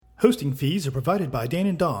Hosting fees are provided by Dan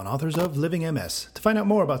and Dawn, authors of Living MS. To find out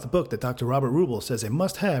more about the book that Dr. Robert Rubel says a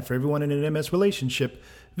must-have for everyone in an MS relationship,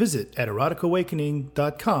 visit at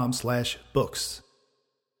eroticawakening.com/books.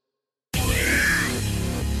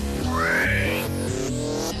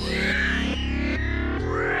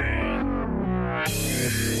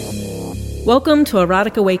 Welcome to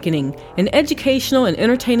Erotic Awakening, an educational and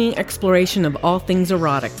entertaining exploration of all things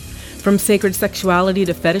erotic. From sacred sexuality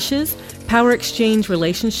to fetishes, power exchange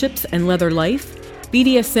relationships and leather life,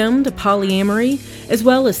 BDSM to polyamory, as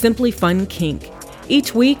well as simply fun kink.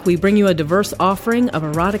 Each week, we bring you a diverse offering of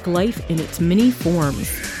erotic life in its many forms.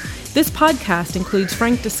 This podcast includes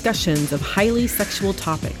frank discussions of highly sexual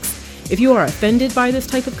topics. If you are offended by this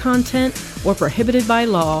type of content or prohibited by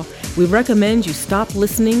law, we recommend you stop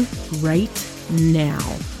listening right now.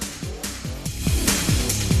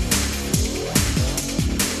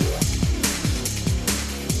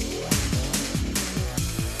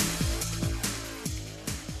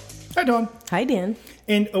 Hi, Dawn. Hi, Dan.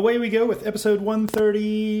 And away we go with episode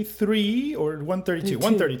 133 or 132.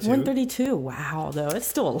 132. 132. Wow, though. It's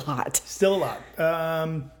still a lot. Still a lot.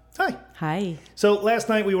 Hi. Hi. So last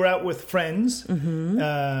night we were out with friends,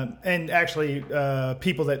 and actually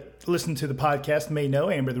people that listen to the podcast may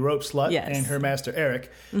know Amber the Rope Slut and her master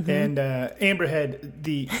Eric. And Amber had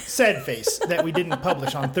the sad face that we didn't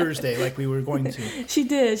publish on Thursday like we were going to. She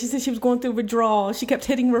did. She said she was going through withdrawal. She kept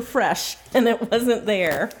hitting refresh, and it wasn't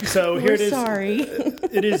there. So here it is. Sorry.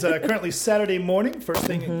 It is currently Saturday morning, first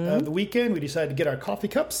thing of the weekend. We decided to get our coffee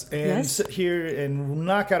cups and sit here and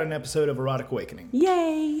knock out an episode of Erotic Awakening.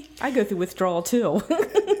 Yay! I go through withdrawal, too.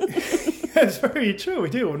 That's very true. We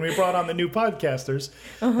do. When we brought on the new podcasters,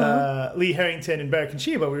 Lee Harrington and Barrick and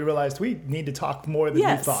Sheba, we realized we need to talk more than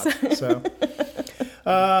we thought. So,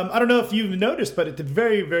 I don't know if you've noticed, but at the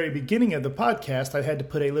very, very beginning of the podcast, I had to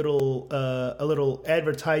put a little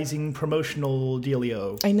advertising promotional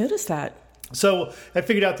dealio. I noticed that. So I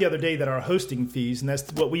figured out the other day that our hosting fees, and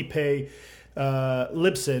that's what we pay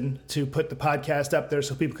Libsyn to put the podcast up there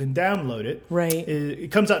so people can download it. Right.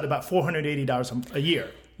 It comes out to about $480 a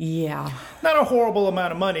year. Yeah. Not a horrible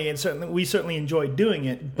amount of money, and we certainly enjoy doing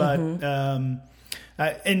it. But and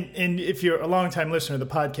if you're a longtime listener of the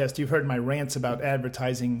podcast, you've heard my rants about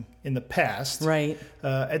advertising in the past. Right.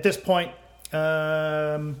 At this point,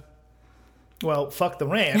 well, fuck the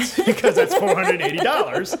rants because that's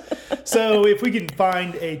 $480. So if we can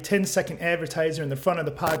find a 10-second advertiser in the front of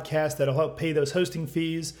the podcast that'll help pay those hosting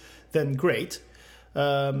fees, then great.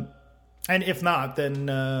 And if not, then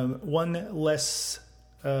one less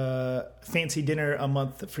fancy dinner a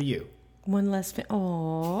month for you. One less.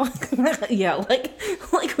 Yeah,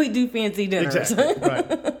 like we do fancy dinners. Exactly. Right.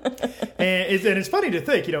 And it's funny to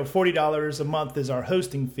think, $40 a month is our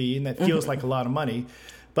hosting fee, and that feels like a lot of money.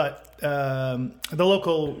 But the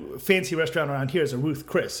local fancy restaurant around here is a Ruth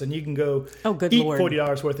Chris, and you can go eat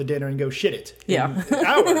 $40 worth of dinner and go shit it in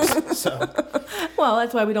hours. So, well,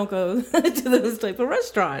 that's why we don't go to those type of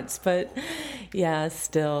restaurants. But yeah,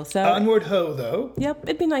 still. So onward ho, though. Yep,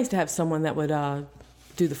 it'd be nice to have someone that would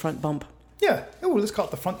do the front bump. Yeah. Oh, let's call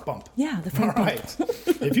it the front bump. Yeah, the front bump. All right.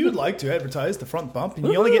 If you'd like to advertise the front bump, and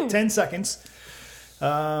you only get 10 seconds,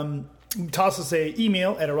 toss us an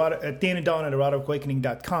email at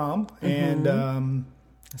dananddawn@eroticawakening.com and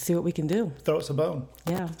see what we can do. Throw us a bone.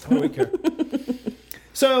 Yeah. What do we care?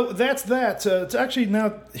 So that's that. It's actually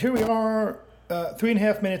now, here we are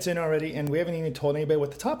 3.5 minutes in already, and we haven't even told anybody what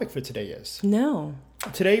the topic for today is. No.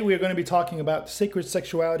 Today we are going to be talking about sacred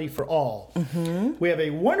sexuality for all. We have a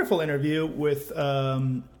wonderful interview with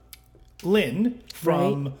Lynn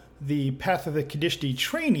from the Path of the Kadishti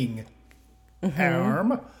training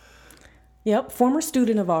arm. Yep, former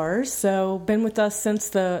student of ours, so been with us since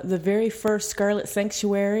the very first Scarlet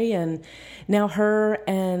Sanctuary, and now her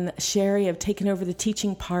and Sherry have taken over the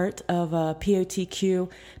teaching part of POTQ,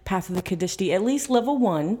 Path of the Kadishti, at least level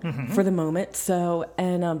 1 for the moment, so,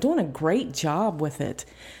 and doing a great job with it.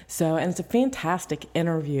 So, and it's a fantastic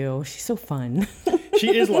interview. She's so fun.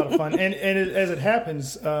 She is a lot of fun, and as it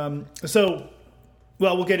happens,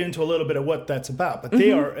 well, we'll get into a little bit of what that's about, but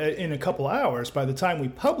they are, in a couple hours, by the time we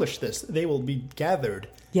publish this, they will be gathered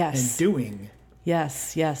and doing.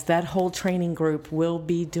 Yes. That whole training group will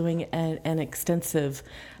be doing an extensive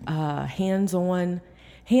hands-on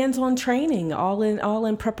training, all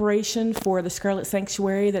in preparation for the Scarlet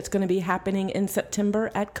Sanctuary that's going to be happening in September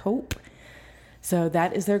at COPE. So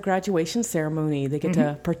that is their graduation ceremony. They get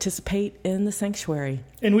to participate in the sanctuary.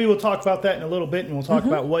 And we will talk about that in a little bit, and we'll talk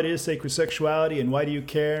about what is sacred sexuality and why do you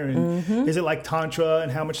care, and is it like Tantra,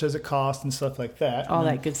 and how much does it cost, and stuff like that. All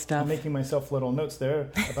that good stuff. I'm making myself little notes there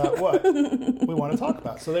about what we want to talk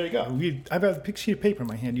about. So there you go. I've got a big sheet of paper in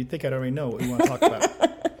my hand. You'd think I'd already know what we want to talk about.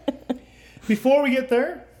 Before we get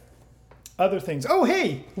there, other things. Oh,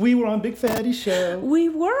 hey, we were on Big Fatty's show. We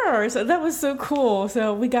were. So that was so cool.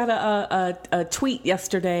 So we got a tweet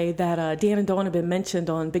yesterday that Dan and Dawn have been mentioned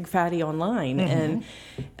on Big Fatty Online. And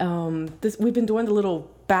we've been doing the little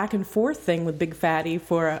back and forth thing with Big Fatty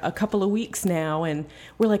for a couple of weeks now. And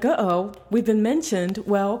we're like, we've been mentioned.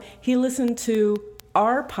 Well, he listened to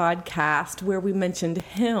our podcast where we mentioned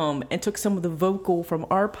him and took some of the vocal from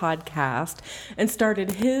our podcast and started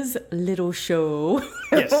his little show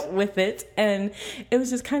with it, and it was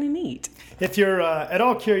just kind of neat. If you're at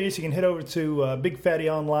all curious, you can head over to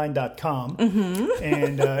bigfattyonline.com,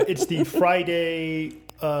 and it's the Friday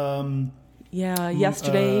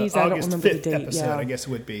yesterday's I don't August remember 5th the date. episode, I guess it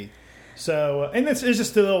would be. So, and it's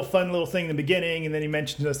just a fun little thing in the beginning, and then he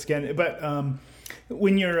mentions us again. But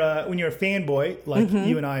when you're a fanboy like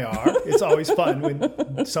you and I are, it's always fun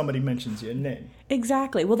when somebody mentions your name.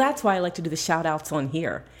 Exactly. Well, that's why I like to do the shout outs on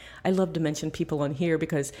here. I love to mention people on here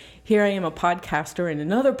because here I am, a podcaster, and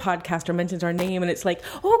another podcaster mentions our name, and it's like,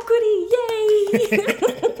 oh, goody,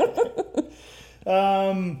 yay!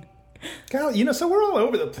 Kyle, so we're all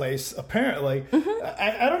over the place, apparently.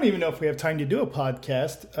 I don't even know if we have time to do a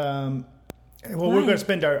podcast. We're going to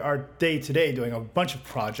spend our day today doing a bunch of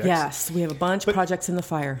projects. Yes, we have a bunch of projects in the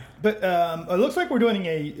fire. But it looks like we're doing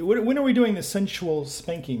when are we doing the sensual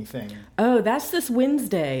spanking thing? Oh, that's this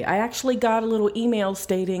Wednesday. I actually got a little email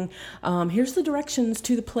stating, here's the directions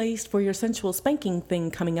to the place for your sensual spanking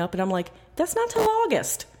thing coming up. And I'm like, that's not till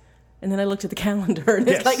August. And then I looked at the calendar, and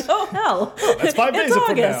it's like, oh, hell. That's 5 days it's from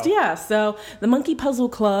August, now. yeah. So the Monkey Puzzle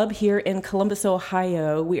Club here in Columbus,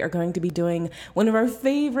 Ohio, we are going to be doing one of our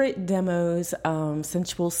favorite demos,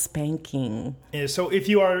 sensual spanking. Yeah, so if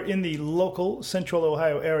you are in the local Central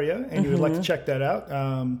Ohio area and you would like to check that out,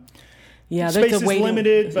 space is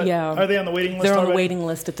limited, but are they on the waiting list They're on already? the waiting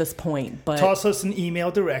list at this point. But toss us an email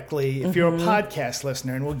directly if you're a podcast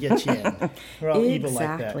listener, and we'll get you in. We're all evil like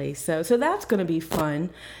that. Exactly. So that's going to be fun.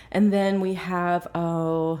 And then we have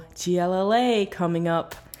GLLA coming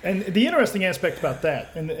up. And the interesting aspect about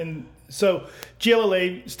that, and so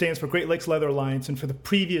GLLA stands for Great Lakes Leather Alliance, and for the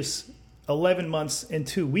previous 11 months and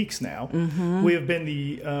 2 weeks now, we have been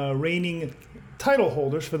the reigning title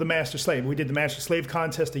holders for the Master Slave. We did the Master Slave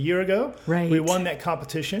contest a year ago. Right. We won that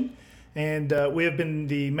competition, and we have been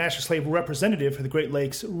the Master Slave representative for the Great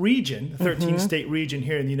Lakes region, the 13-state region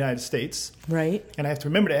here in the United States. Right. And I have to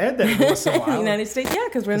remember to add that every once in a while. United States, yeah,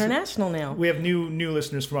 because we're international now. We have new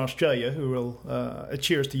listeners from Australia who will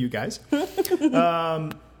cheers to you guys.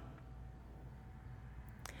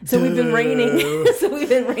 So we've been reigning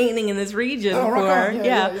in this region for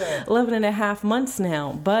 11 and a half months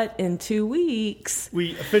now. But in 2 weeks,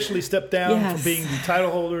 we officially stepped down from being the title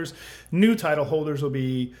holders. New title holders will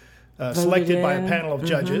be selected by a panel of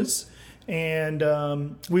judges. And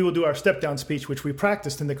we will do our step down speech, which we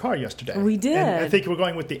practiced in the car yesterday. We did. And I think we're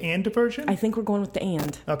going with the and version. I think we're going with the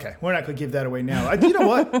and. Okay, we're not going to give that away now. You know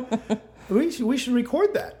what? we should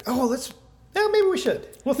record that. Oh, let's. Yeah, maybe we should.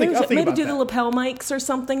 I'll think about that. Maybe do the lapel mics or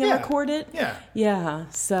something and record it. Yeah. Yeah.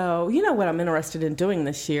 So, you know what I'm interested in doing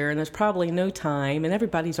this year, and there's probably no time, and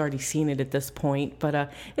everybody's already seen it at this point,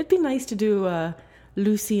 but it'd be nice to do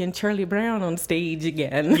Lucy and Charlie Brown on stage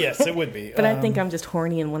again. Yes, it would be. But I think I'm just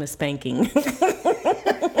horny and want a spanking.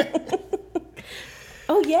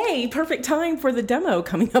 Oh, yay. Perfect time for the demo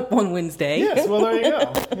coming up on Wednesday. Yes, well, there you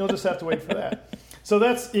go. You'll just have to wait for that. So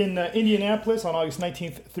that's in Indianapolis on August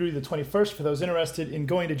 19th through the 21st for those interested in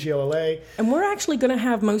going to GLLA. And we're actually going to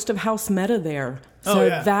have most of House Meta there. So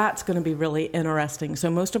that's going to be really interesting.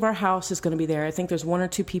 So most of our house is going to be there. I think there's 1 or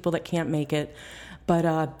 2 people that can't make it.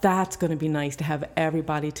 But that's going to be nice to have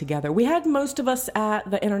everybody together. We had most of us at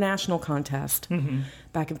the international contest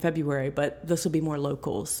back in February, but this will be more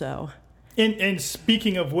local, so... And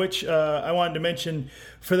speaking of which, I wanted to mention,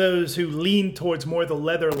 for those who lean towards more the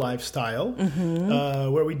leather lifestyle,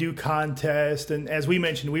 where we do contests, and as we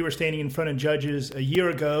mentioned, we were standing in front of judges a year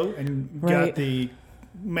ago and got the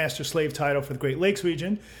Master Slave title for the Great Lakes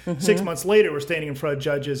region. 6 months later, we're standing in front of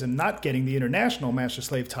judges and not getting the international Master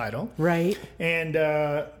Slave title. Right. And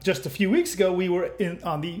just a few weeks ago, we were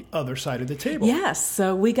on the other side of the table. Yes,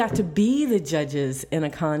 so we got to be the judges in a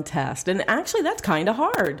contest, and actually that's kind of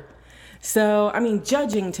hard. So, I mean,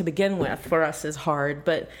 judging to begin with for us is hard,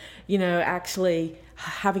 but, actually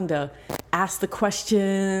having to ask the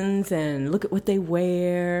questions and look at what they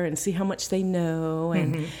wear and see how much they know.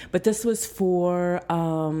 And but this was for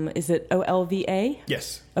is it OLVA?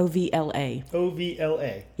 Yes. OVLA.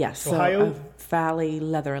 OVLA. Yes. Ohio Valley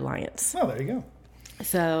Leather Alliance. Oh, there you go.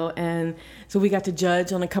 So we got to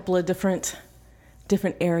judge on a couple of different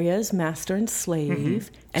areas, master and slave.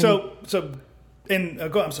 And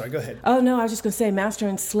I'm sorry, go ahead. Oh, no, I was just going to say master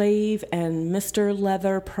and slave and Mr.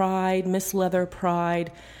 Leather Pride, Miss Leather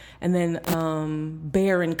Pride, and then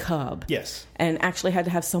bear and cub. Yes. And actually had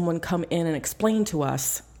to have someone come in and explain to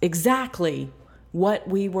us exactly what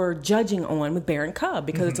we were judging on with bear and cub,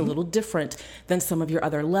 because it's a little different than some of your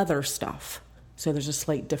other leather stuff. So there's a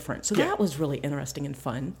slight difference. So that was really interesting and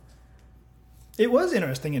fun. It was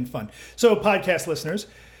interesting and fun. So podcast listeners,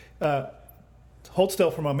 hold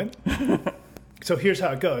still for a moment. So here's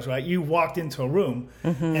how it goes, right? You walked into a room,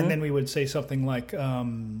 and then we would say something like,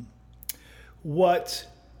 who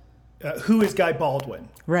is Guy Baldwin?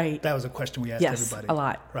 Right. That was a question we asked everybody. A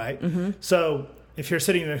lot. Right? So if you're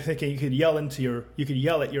sitting there thinking you could yell at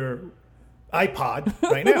your iPod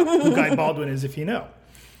right now who Guy Baldwin is if you know.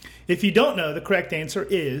 If you don't know, the correct answer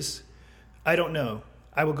is, I don't know.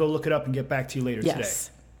 I will go look it up and get back to you later today.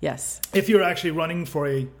 Yes. If you're actually running for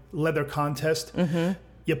a leather contest,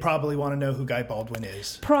 you probably want to know who Guy Baldwin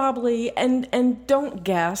is. Probably. And don't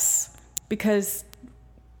guess, because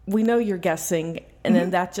we know you're guessing. And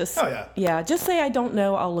then that just... Oh, yeah. Just say, I don't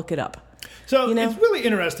know. I'll look it up. So it's really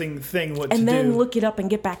interesting thing to do. And then look it up and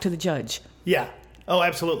get back to the judge. Yeah. Oh,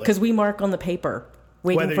 absolutely. Because we mark on the paper,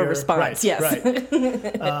 waiting for response. Right, yes.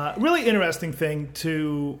 Right. Really interesting thing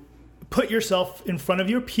to put yourself in front of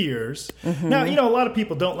your peers. Now, a lot of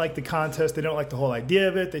people don't like the contest. They don't like the whole idea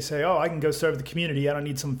of it. They say, I can go serve the community. I don't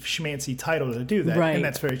need some schmancy title to do that. Right. And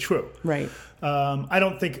that's very true. Right. I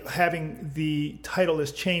don't think having the title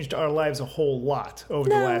has changed our lives a whole lot over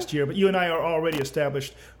the last year. But you and I are already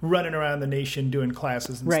established running around the nation doing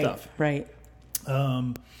classes and stuff. Right.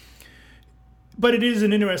 But it is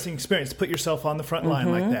an interesting experience to put yourself on the front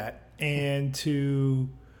line like that and to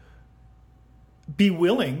be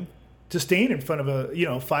willing to stand in front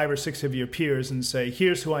of 5 or 6 of your peers and say,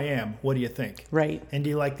 here's who I am. What do you think? Right. And do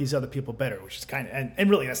you like these other people better? Which is kind of, and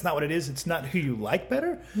really that's not what it is. It's not who you like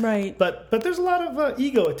better. Right. But there's a lot of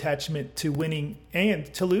ego attachment to winning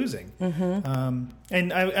and to losing.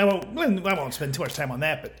 And I won't spend too much time on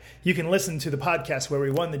that, but you can listen to the podcast where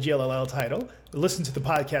we won the GLLL title, listen to the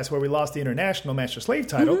podcast where we lost the International Master Slave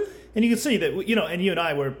title, and you can see that, and you and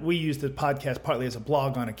I, we used the podcast partly as a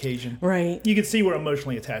blog on occasion. Right. You can see we're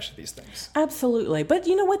emotionally attached to these things. Absolutely. But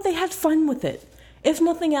you know what? They had fun with it. If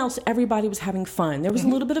nothing else, everybody was having fun. There was a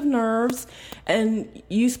little bit of nerves, and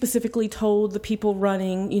you specifically told the people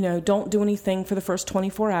running, don't do anything for the first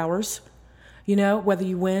 24 hours. Whether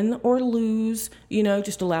you win or lose,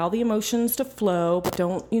 just allow the emotions to flow, but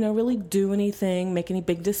don't, really do anything, make any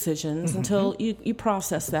big decisions until you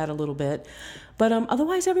process that a little bit. But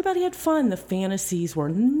otherwise, everybody had fun. The fantasies were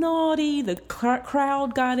naughty. The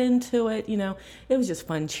crowd got into it. It was just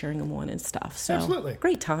fun cheering them on and stuff. So, absolutely.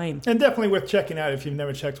 Great time. And definitely worth checking out if you've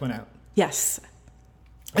never checked one out. Yes.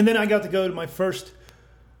 And then I got to go to my first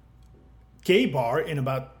gay bar in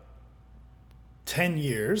about 10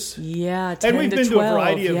 years. Yeah, 10 to 12. And we've been to a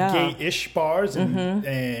variety of gay-ish bars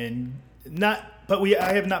and not... But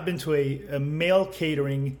I have not been to a male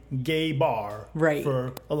catering gay bar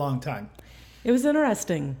for a long time. It was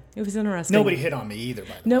interesting. Nobody hit on me either, by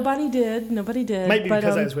the way. Nobody did. Might be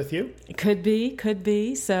because I was with you. Could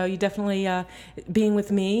be. So you definitely, being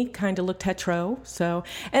with me, kind of looked hetero. So,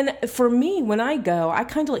 and for me, when I go, I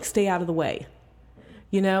kind of stay out of the way.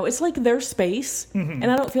 It's like their space, and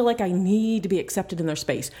I don't feel like I need to be accepted in their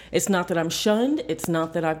space. It's not that I'm shunned. It's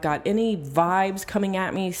not that I've got any vibes coming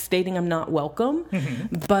at me stating I'm not welcome.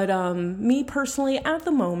 But me personally, at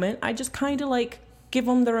the moment, I just kind of give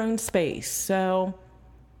them their own space. So,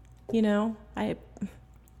 I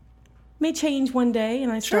may change one day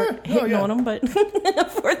and I start hitting on them, but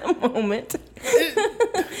for the moment,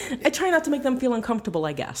 I try not to make them feel uncomfortable,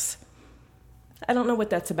 I guess. I don't know what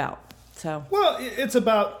that's about. So. Well, it's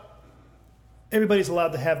about everybody's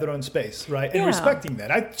allowed to have their own space, right? And respecting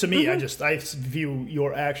that. I view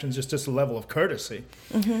your actions just a level of courtesy.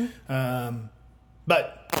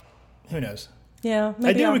 But who knows? Yeah,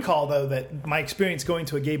 I do recall, though, that my experience going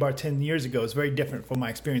to a gay bar 10 years ago is very different from my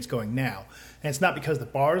experience going now. And it's not because the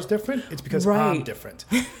bar is different. It's because I'm different.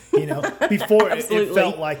 Before it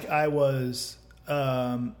felt like I was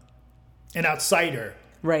an outsider.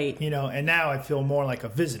 Right. And now I feel more like a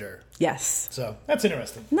visitor. Yes. So that's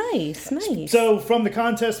interesting. Nice. So from the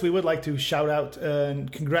contest, we would like to shout out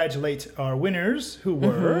and congratulate our winners, who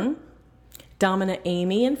were... Domina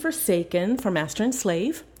Amy and Forsaken for Master and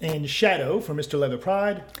Slave. And Shadow for Mr. Leather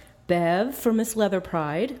Pride. Bev for Miss Leather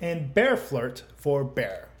Pride. And Bear Flirt for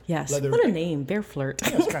Bear. Yes, what a name, Bear Flirt.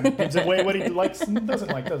 Yeah, it kind of gives away what he likes and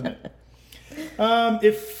doesn't like, doesn't it?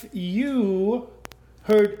 If you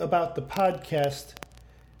heard about the podcast,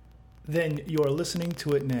 then you're listening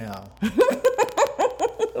to it now.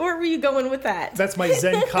 Where were you going with that? That's my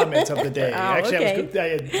Zen comment of the day. Actually, I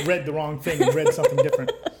had read the wrong thing and read something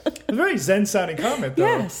different. A very Zen-sounding comment, though.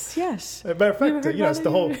 Yes. As a matter of fact, it's the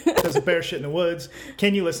whole, there's a bear shit in the woods.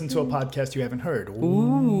 Can you listen to a podcast you haven't heard?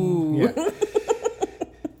 Ooh. Yeah.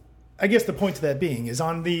 I guess the point of that being is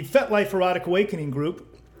on the FetLife Erotic Awakening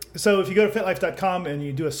group. So if you go to FetLife.com and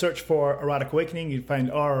you do a search for Erotic Awakening, you find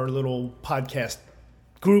our little podcast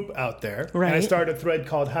group out there. Right. And I started a thread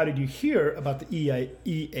called How Did You Hear About the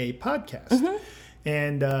EA podcast? Mm-hmm.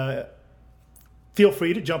 And feel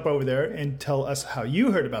free to jump over there and tell us how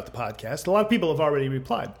you heard about the podcast. A lot of people have already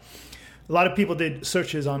replied. A lot of people did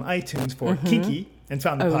searches on iTunes for Kinky and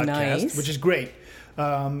found the podcast, which is great.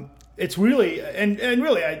 It's really, and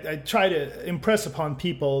really, I try to impress upon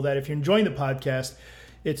people that if you're enjoying the podcast,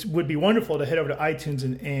 it would be wonderful to head over to iTunes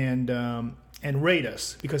and rate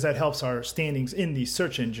us, because that helps our standings in these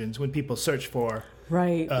search engines when people search for.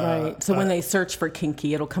 Right. So when they search for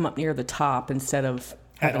Kinky, it'll come up near the top instead of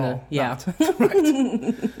having all. Right.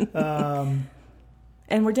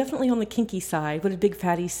 And we're definitely on the kinky side. What did Big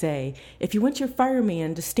Fatty say? If you want your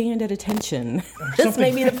fireman to stand at attention, this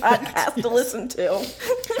may be the podcast to listen to.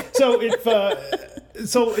 So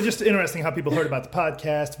it's just interesting how people heard about the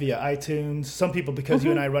podcast via iTunes. Some people because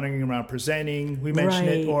you and I are running around presenting, we mention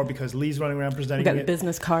it, or because Lee's running around presenting. We got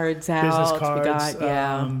business cards out. Business cards. We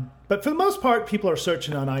got, but for the most part, people are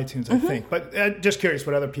searching on iTunes, I think. But just curious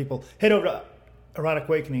what other people. Head over to Erotic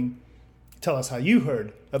Awakening. Tell us how you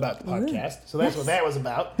heard about the podcast. So that's what that was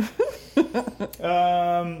about.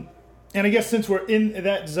 And I guess since we're in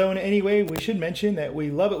that zone anyway, we should mention that we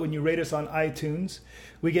love it when you rate us on iTunes.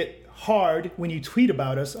 We get hard when you tweet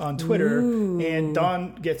about us on Twitter. Ooh. And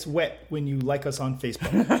Dawn gets wet when you like us on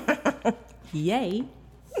Facebook. Yay.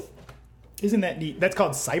 Isn't that neat? That's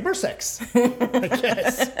called cybersex, I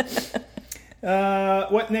guess.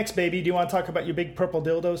 What next, baby? Do you want to talk about your big purple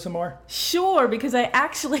dildo some more? Sure, because I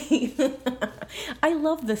actually I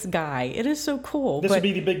love this guy. It is so cool. This would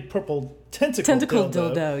be the big purple tentacle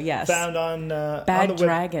dildo, yes. Found on Bad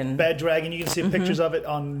Dragon. Bad Dragon. You can see pictures of it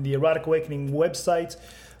on the Erotic Awakening website.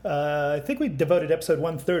 I think we devoted episode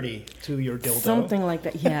 130 to your dildo. Something like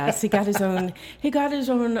that. Yes, he got his own.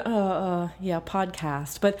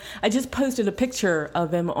 Podcast. But I just posted a picture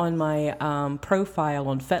of him on my profile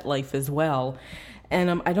on FetLife as well,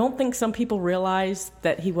 and I don't think some people realized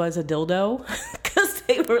that he was a dildo because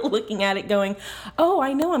they were looking at it going, "Oh,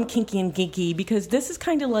 I know I'm kinky and geeky because this is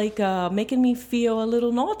kind of like making me feel a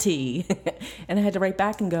little naughty," and I had to write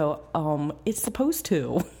back and go, "It's supposed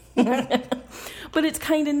to." But it's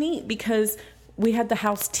kind of neat because we had the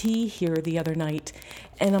house tea here the other night,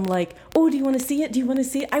 and I'm like, "Oh, do you want to see it? Do you want to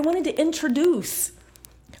see it?" I wanted to introduce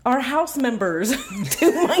our house members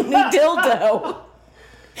to my new dildo.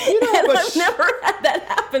 I've never had that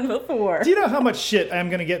happen before. Do you know how much shit I'm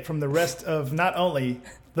going to get from the rest of not only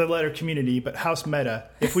the letter community, but House Meta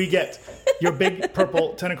if we get your big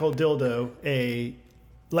purple tentacle dildo a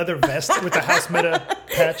leather vest with a House Meta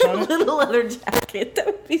patch on it? A little leather jacket. That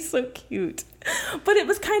would be so cute. But it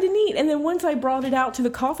was kind of neat. And then once I brought it out to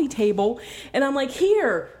the coffee table, and I'm like,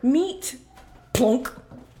 "Here, meet, plunk,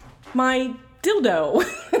 my dildo."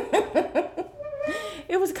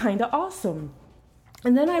 It was kind of awesome.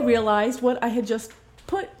 And then I realized what I had just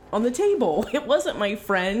put on the table. It wasn't my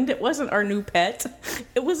friend. It wasn't our new pet.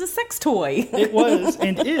 It was a sex toy. It was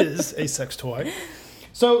and is a sex toy.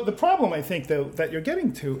 So the problem, I think, though, that you're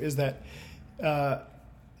getting to is that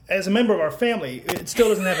as a member of our family, it still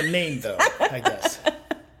doesn't have a name, though, I guess.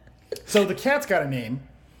 So the cat's got a name.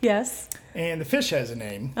 Yes. And the fish has a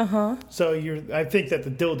name. Uh-huh. So I think that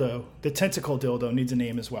the tentacle dildo needs a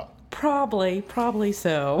name as well. Probably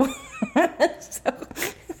so.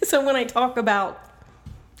 So when I talk about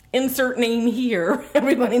insert name here,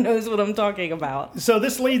 everybody knows what I'm talking about. So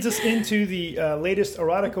this leads us into the latest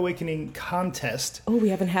Erotic Awakening contest. Oh, we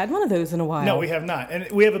haven't had one of those in a while. No, we have not.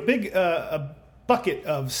 And we have a big a bucket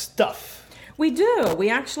of stuff. We do. We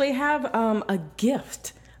actually have a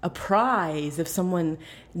gift, a prize if someone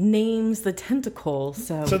names the tentacle.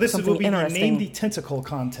 So this will be the Name the Tentacle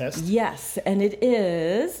contest. Yes, and it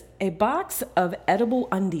is a box of edible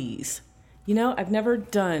undies. You know, I've never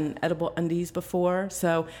done edible undies before,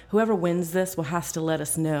 so whoever wins this will have to let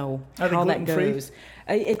us know how that goes.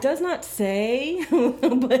 It does not say,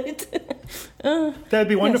 but That'd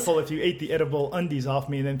be wonderful if you ate the edible undies off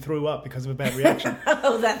me and then threw up because of a bad reaction.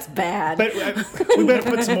 Oh, that's bad. But we better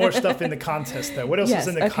put some more stuff in the contest, though. What else is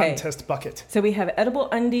in the contest bucket? So we have edible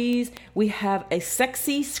undies. We have a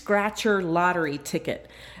sexy scratcher lottery ticket.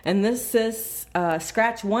 And this is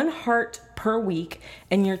scratch 1 heart per week,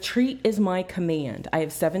 and your treat is my command. I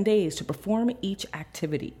have 7 days to perform each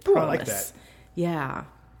activity. Ooh, I like that. Yeah.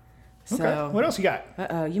 Okay. So, what else you got?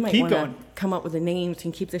 You might want to come up with a name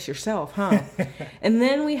and keep this yourself, huh? And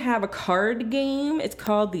then we have a card game. It's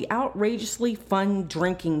called the Outrageously Fun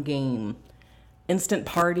Drinking Game. Instant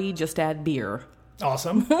party, just add beer.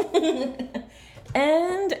 Awesome.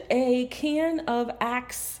 And a can of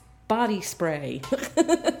Axe body spray.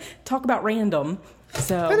 Talk about random.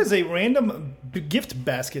 So that is a random gift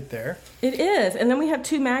basket there. It is. And then we have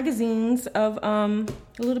 2 magazines of a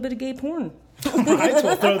little bit of gay porn. All right, so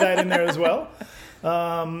we'll throw that in there as well.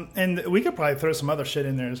 And we could probably throw some other shit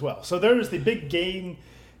in there as well. So there's the big game.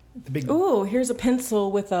 Ooh, here's a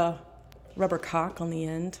pencil with a rubber cock on the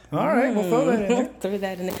end. All right, we'll throw that in there. Throw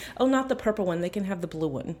that in there. Oh, not the purple one. They can have the blue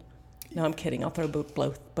one. No, I'm kidding. I'll throw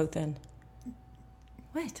both in.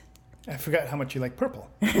 What? I forgot how much you like purple.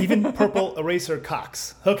 Even purple eraser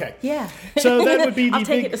cocks. Okay. Yeah. So that would be the I'll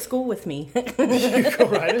take it to school with me. You go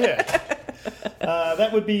right ahead.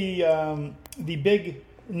 That would be the big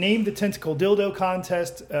Name the Tentacle Dildo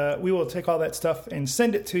contest. We will take all that stuff and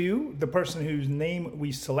send it to you, the person whose name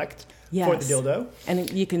we select for the dildo.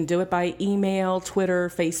 And you can do it by email, Twitter,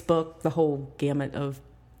 Facebook, the whole gamut of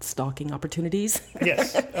stalking opportunities.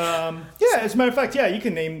 Yes. As a matter of fact, you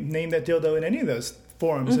can name that dildo in any of those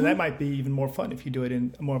forums, and that might be even more fun if you do it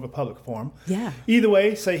in more of a public forum. Yeah. Either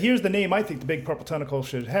way, say, here's the name I think the big purple tentacle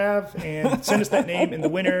should have, and send us that name, and the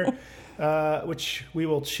winner, which we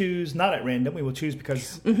will choose, not at random, we will choose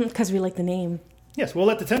because we like the name. Yes, we'll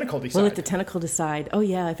let the tentacle decide. We'll let the tentacle decide. Oh,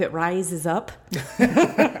 yeah, if it rises up.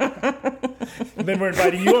 Then we're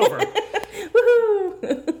inviting you over.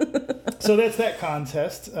 Woohoo! So that's that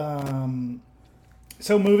contest.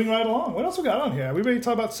 So moving right along, what else we got on here? Are we ready to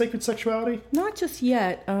talk about sacred sexuality? Not just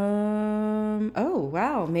yet. Oh,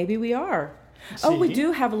 wow, maybe we are. Oh, we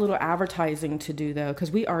do have a little advertising to do, though, because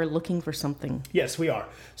we are looking for something. Yes, we are.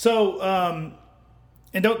 So,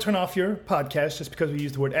 and don't turn off your podcast just because we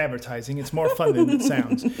use the word advertising. It's more fun than it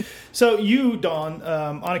sounds. So you, Dawn,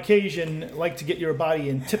 on occasion like to get your body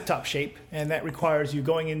in tip-top shape, and that requires you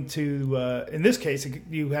going into, in this case,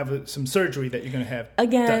 you have some surgery that you're going to have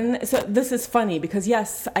Again, done. So this is funny because,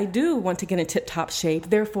 yes, I do want to get in tip-top shape.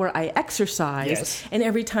 Therefore, I exercise. Yes. And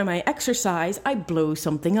every time I exercise, I blow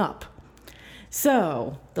something up.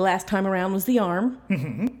 So the last time around was the arm.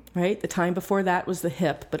 Mm-hmm. Right? The time before that was the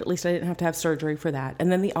hip, but at least I didn't have to have surgery for that.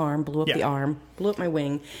 And then the arm, blew up the arm, blew up my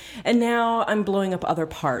wing. And now I'm blowing up other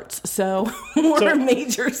parts. So more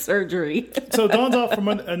major surgery. So Dawn's off from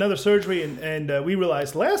another surgery, and we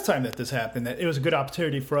realized last time that this happened that it was a good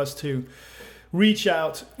opportunity for us to reach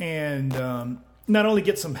out and not only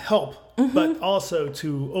get some help, but also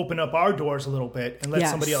to open up our doors a little bit and let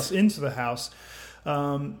somebody else into the house.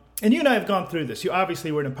 And you and I have gone through this. You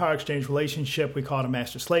obviously were in a power exchange relationship. We call it a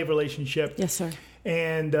master-slave relationship. Yes, sir.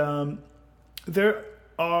 And there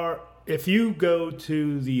are, if you go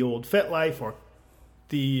to the old FetLife or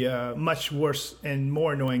the much worse and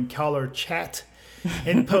more annoying Caller Chat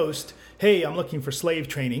and post, hey, I'm looking for slave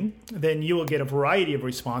training, then you will get a variety of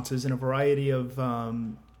responses and a variety of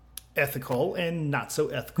ethical and not so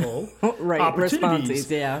ethical opportunities.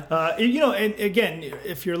 Responses, yeah. And again,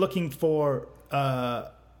 if you're looking for...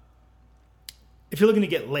 if you're looking to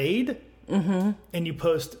get laid and you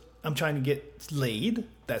post, I'm trying to get laid,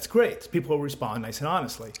 that's great. People will respond nice and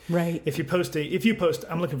honestly. Right. If you post,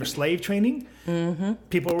 I'm looking for slave training,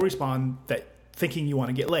 people will respond that thinking you want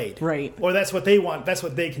to get laid. Right. Or that's what they want. That's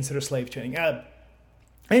what they consider slave training.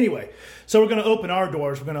 Anyway, so we're going to open our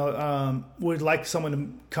doors. We're going to, would like someone to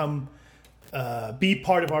come be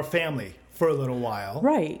part of our family for a little while.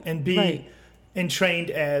 Right. And be... and trained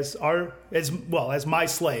as my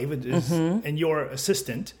slave and your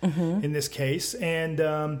assistant in this case. And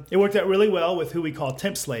it worked out really well with who we call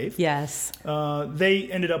temp slave. Yes. They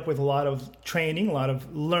ended up with a lot of training, a lot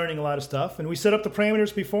of learning, a lot of stuff. And we set up the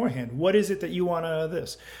parameters beforehand. What is it that you want out of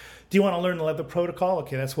this? Do you want to learn the leather protocol?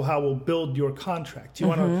 Okay, that's how we'll build your contract. Do you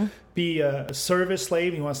want to be a service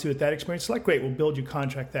slave? You want to see what that experience is like? Great, we'll build your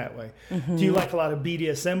contract that way. Do you like a lot of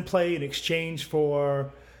BDSM play in exchange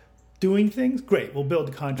for... doing things? Great, we'll build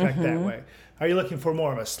the contract that way. Are you looking for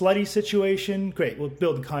more of a slutty situation? Great, we'll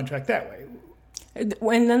build the contract that way.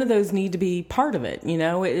 And none of those need to be part of it,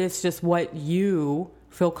 It's just what you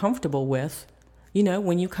feel comfortable with,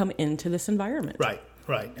 when you come into this environment. Right.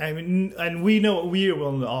 Right. I mean, and we know what we are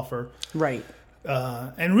willing to offer. Right.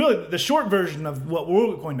 And really, the short version of what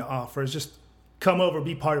we're going to offer is just come over,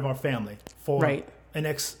 be part of our family for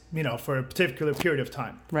for a particular period of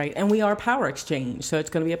time. Right. And we are Power Exchange, so it's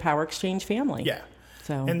going to be a Power Exchange family. Yeah.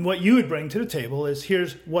 So. And what you would bring to the table is,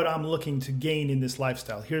 here's what I'm looking to gain in this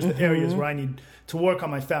lifestyle. Here's the areas where I need to work on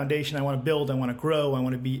my foundation. I want to build. I want to grow. I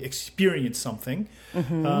want to experience something.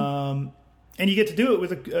 And you get to do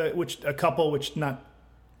it with a couple, which not.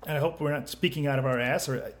 And I hope we're not speaking out of our ass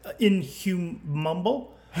or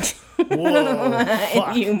inhumumble. Whoa,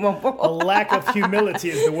 fuck. A lack of humility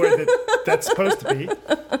is the word that's supposed to be.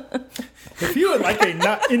 If you would like a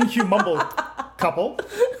not inhumumble couple,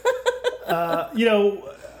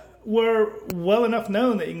 we're well enough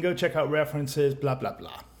known that you can go check out references, blah, blah,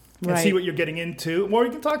 blah, and see what you're getting into. Or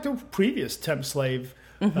you can talk to a previous temp slave,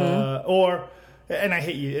 and I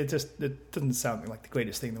hate you, it doesn't sound like the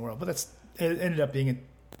greatest thing in the world, but it ended up being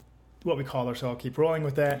what we call her, so I'll keep rolling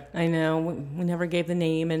with that. I know we never gave the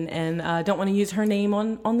name, and don't want to use her name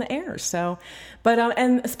on the air. So, but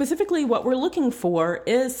and specifically, what we're looking for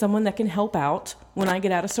is someone that can help out when I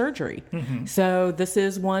get out of surgery. So this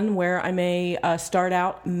is one where I may start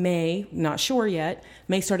out. Not sure yet.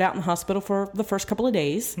 May start out in the hospital for the first couple of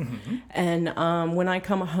days, and when I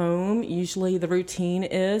come home, usually the routine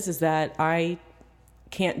is that I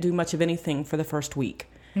can't do much of anything for the first week.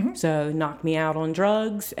 So knock me out on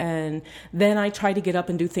drugs, and then I try to get up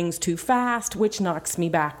and do things too fast, which knocks me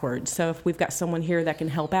backwards. So if we've got someone here that can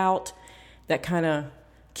help out, that kind of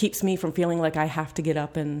keeps me from feeling like I have to get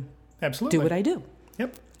up and do what I do.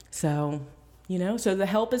 Yep. So, so the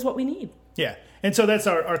help is what we need. Yeah. And so that's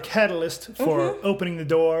our catalyst for opening the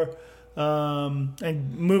door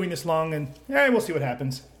and moving this along, and we'll see what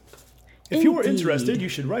happens. If you were interested, you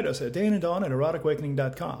should write us at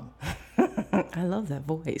DaneandDawn@eroticawakening.com. I love that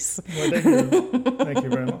voice. Well, thank you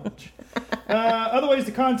very much. Other ways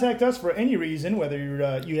to contact us for any reason,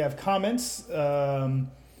 whether you have comments,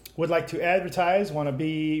 would like to advertise, want to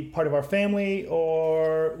be part of our family,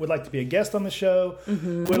 or would like to be a guest on the show,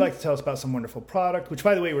 would like to tell us about some wonderful product, which,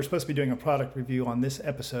 by the way, we're supposed to be doing a product review on this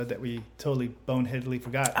episode that we totally boneheadedly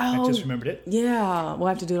forgot. I just remembered it. Yeah, we'll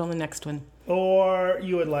have to do it on the next one. Or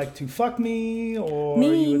you would like to fuck me, or...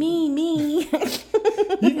 Me.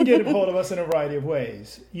 You can get a hold of us in a variety of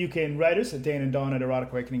ways. You can write us at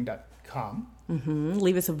DaneandDawn@eroticawakening.com.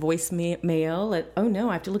 Leave us a voicemail at, I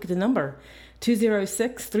have to look at the number,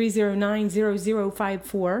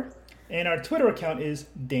 206-309-0054. And our Twitter account is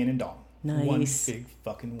Dane and Dawn. Nice. One big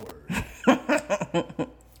fucking word.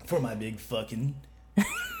 For my big fucking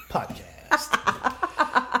podcast.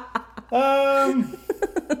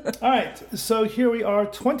 All right, so here we are,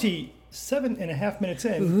 27.5 minutes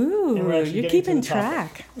in. Ooh, you're keeping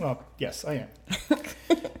track. Well, yes, I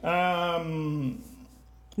am.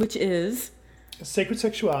 Which is? Sacred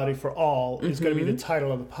Sexuality for All is going to be the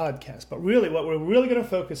title of the podcast. But really, what we're really going to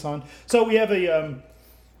focus on... So we have a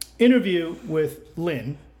interview with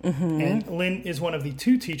Lynn. And Lynn is one of the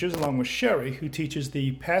two teachers, along with Sherry, who teaches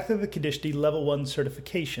the Path of the Kadishti Level 1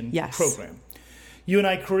 certification program. You and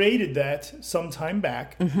I created that some time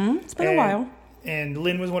back. It's been a while. And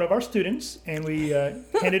Lynn was one of our students, and we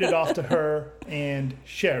handed it off to her and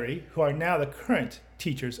Sherry, who are now the current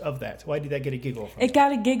teachers of that. Why did that get a giggle from? It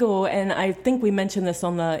got a giggle, and I think we mentioned this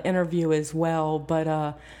on the interview as well,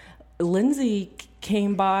 but Lindsay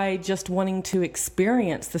came by just wanting to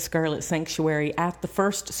experience the Scarlet Sanctuary at the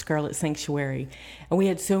first Scarlet Sanctuary. And we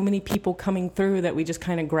had so many people coming through that we just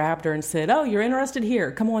kind of grabbed her and said, you're interested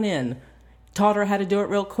here, come on in. Taught her how to do it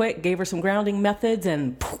real quick, gave her some grounding methods,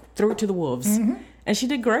 and threw her to the wolves. And she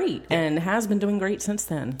did great, and has been doing great since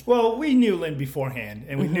then. Well, we knew Lynn beforehand,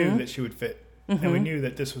 and we knew that she would fit. And we knew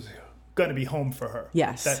that this was going to be home for her.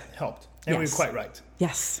 Yes. That helped. And we were quite right.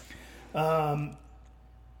 Yes. So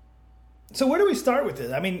where do we start with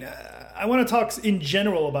this? I mean, I want to talk in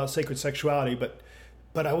general about sacred sexuality, but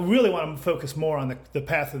I really want to focus more on the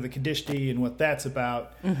path of the Kadishti and what that's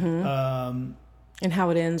about. And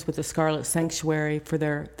how it ends with the Scarlet Sanctuary for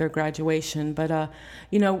their graduation. But,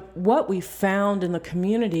 what we found in the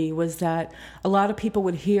community was that a lot of people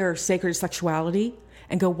would hear sacred sexuality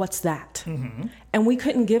and go, what's that? And we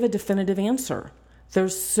couldn't give a definitive answer.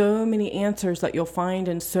 There's so many answers that you'll find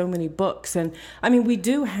in so many books. And, we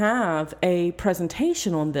do have a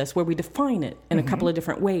presentation on this where we define it in a couple of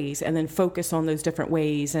different ways and then focus on those different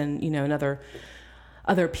ways and, and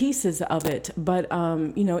other pieces of it. But,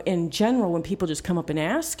 in general, when people just come up and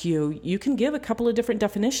ask you, you can give a couple of different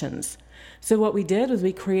definitions. So what we did was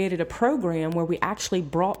we created a program where we actually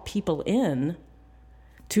brought people in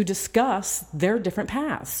to discuss their different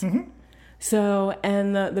paths. So,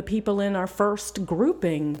 and the people in our first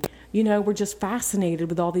grouping, were just fascinated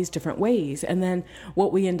with all these different ways. And then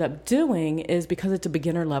what we end up doing is, because it's a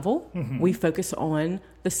beginner level, we focus on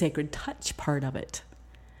the sacred touch part of it.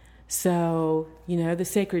 So, the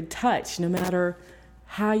sacred touch, no matter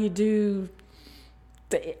how you do,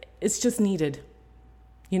 it's just needed,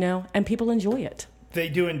 and people enjoy it. They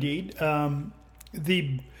do indeed.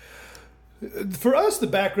 For us, the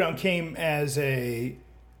background came as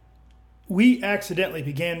we accidentally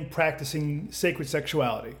began practicing sacred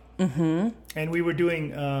sexuality. Mm-hmm. And we were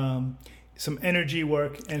doing some energy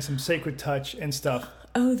work and some sacred touch and stuff.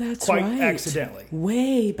 Oh, that's quite right. Accidentally.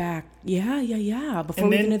 Way back. Yeah. Before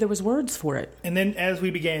we even knew there was words for it. And then as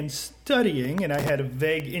we began studying, and I had a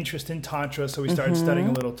vague interest in Tantra, so we started studying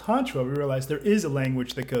a little Tantra, we realized there is a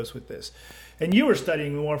language that goes with this. And you were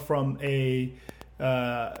studying more from a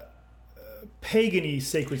pagan-y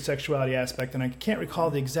sacred sexuality aspect, and I can't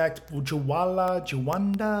recall the exact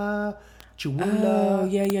Jawala. Oh,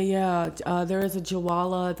 yeah. There is a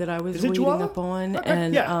Jawala that I was reading up on, okay.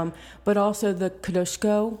 and but also the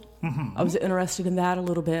Kadoshko. Mm-hmm. I was interested in that a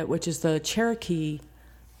little bit, which is the Cherokee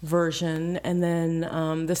version, and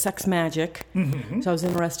then the sex magic. Mm-hmm. So I was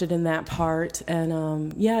interested in that part,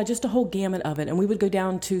 and just a whole gamut of it. And we would go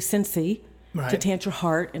down to Cincy, to Tantra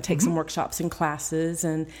Heart, and take some workshops and classes,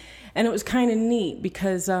 and it was kind of neat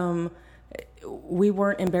because we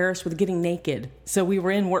weren't embarrassed with getting naked. So we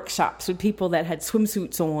were in workshops with people that had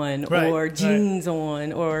swimsuits on or jeans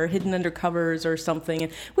on or hidden under covers or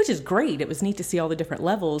something, which is great. It was neat to see all the different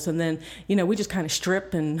levels. And then, we just kind of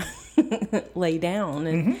strip and lay down.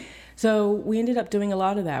 And so we ended up doing a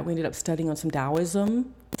lot of that. We ended up studying on some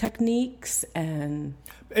Taoism techniques. And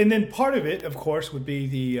then part of it, of course, would be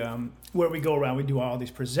the where we go around, we do all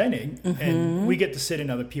these presenting, and we get to sit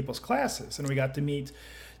in other people's classes. And we got to meet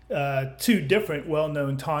two different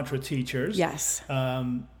well-known Tantra teachers. Yes.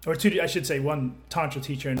 Or two, I should say, one Tantra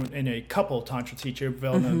teacher and a couple Tantra teacher,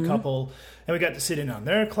 well-known couple. And we got to sit in on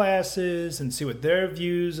their classes and see what their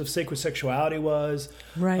views of sacred sexuality was.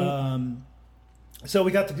 Right. So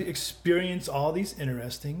we got to experience all these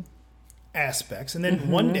interesting aspects. And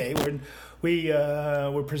then one day when we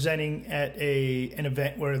were presenting at an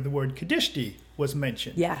event where the word Kadishti was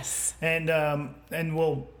mentioned. Yes. And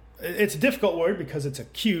it's a difficult word because it's a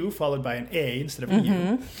Q followed by an A instead of a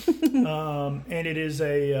U. And it is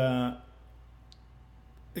a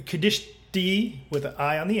Kadishti with an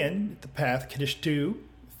I on the end, the path, Kadishtu,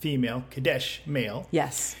 female, Kadesh, male.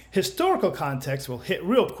 Yes. Historical context will hit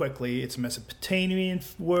real quickly. It's a Mesopotamian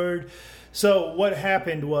word. So what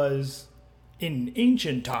happened was, in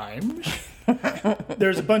ancient times,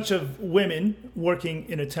 there's a bunch of women working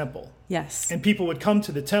in a temple. Yes. And people would come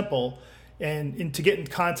to the temple, and to get in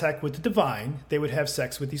contact with the divine, they would have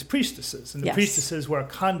sex with these priestesses. And the priestesses were a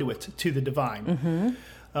conduit to the divine.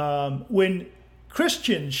 When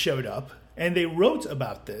Christians showed up and they wrote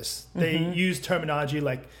about this, they used terminology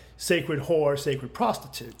like sacred whore, sacred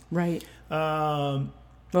prostitute. Right. Well,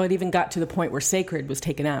 it even got to the point where sacred was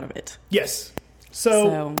taken out of it. Yes.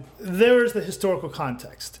 So there's the historical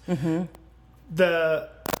context. The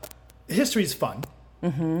history is fun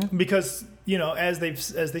because, as they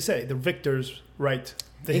say, the victors write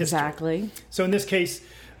the history. Exactly. So in this case,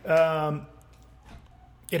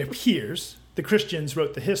 it appears the Christians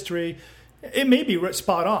wrote the history. It may be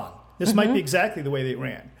spot on. This might be exactly the way they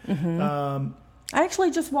ran. I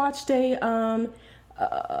actually just watched a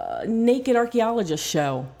naked archaeologist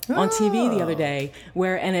show on TV the other day,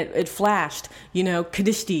 and it flashed,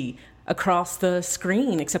 Kadishti across the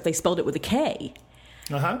screen, except they spelled it with a K.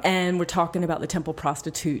 And we're talking about the temple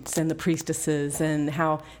prostitutes and the priestesses and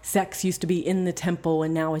how sex used to be in the temple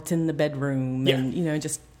and now it's in the bedroom. Yeah.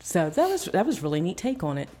 And, so that was really neat take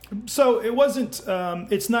on it. So it wasn't,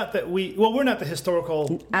 it's not that we're not the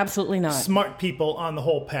historical, absolutely not smart people on the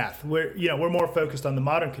whole path. We're more focused on the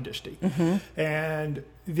modern Kadishti. And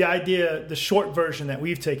the idea, the short version that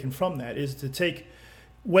we've taken from that is to take,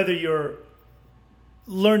 whether your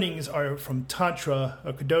learnings are from Tantra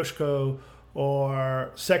or Kadoshko or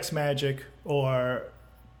sex magic or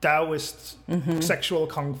Taoist sexual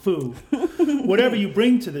kung fu, whatever you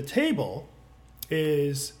bring to the table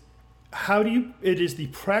is it is the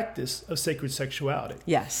practice of sacred sexuality.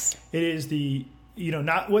 Yes. It is the,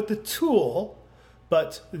 not what the tool,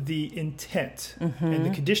 but the intent. And the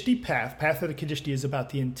Kadishti path of the Kadishti is about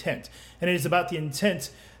the intent. And it is about the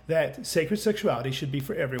intent that sacred sexuality should be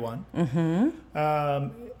for everyone. And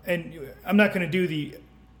I'm not going to do the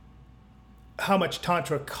how much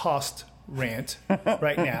Tantra cost rant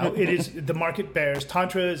right now. It is, the market bears,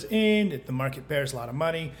 Tantra is in, the market bears a lot of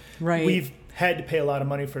money. Right. We've had to pay a lot of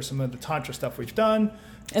money for some of the Tantra stuff we've done.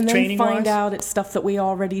 And then find out it's stuff that we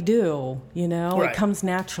already do, you know? Right. It comes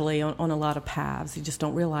naturally on a lot of paths. You just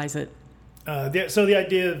don't realize it. So the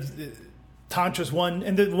idea of Tantra's one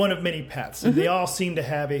of many paths. And they all seem to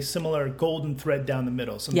have a similar golden thread down the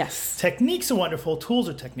middle. Some techniques are wonderful, tools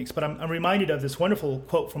are techniques. But I'm reminded of this wonderful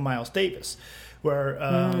quote from Miles Davis where,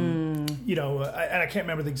 you know, and I can't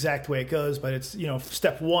remember the exact way it goes, but it's, you know,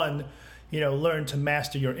 step 1, you know, learn to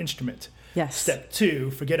master your instrument. Yes. Step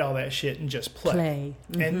 2, forget all that shit and just play.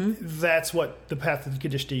 And that's what the Path of the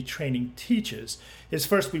Kadishti training teaches. Is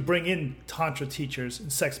first we bring in Tantra teachers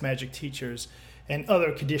and sex magic teachers and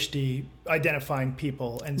other Kadishti identifying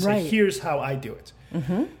people and say, here's how I do it.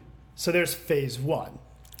 So there's phase 1.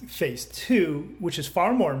 Phase 2, which is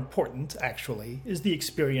far more important, actually, is the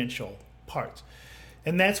experiential part.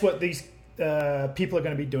 And that's what these people are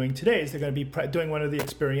going to be doing today. Is they're going to be doing one of the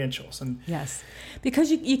experientials. And yes,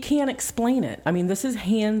 because you can't explain it. I mean, this is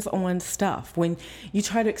hands-on stuff. When you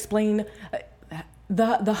try to explain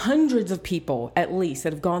the hundreds of people, at least,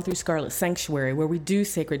 that have gone through Scarlet Sanctuary, where we do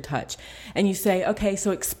sacred touch, and you say, okay, so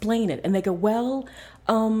explain it. And they go, well,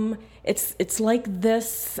 it's like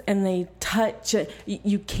this, and they touch it.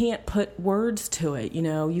 You can't put words to it, you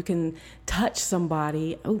know. You can touch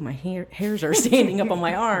somebody. Oh, my hairs are standing up on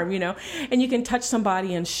my arm, you know. And you can touch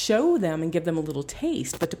somebody and show them and give them a little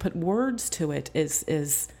taste. But to put words to it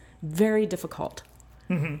is very difficult.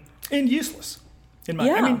 And useless.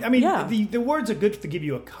 I mean, the words are good to give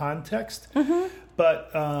you a context,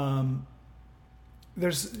 but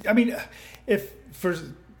if for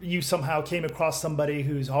you somehow came across somebody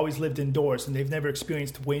who's always lived indoors and they've never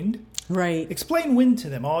experienced wind, explain wind to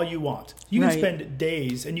them all you want. You can spend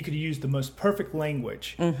days and you could use the most perfect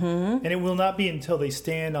language, and it will not be until they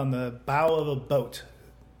stand on the bow of a boat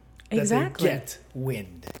that they get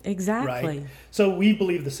wind. Exactly. Right? So we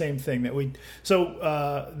believe the same thing that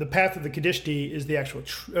the Path of the Kadishti is the actual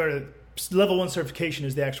level 1 certification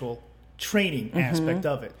is the actual training aspect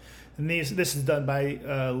of it, and this is done by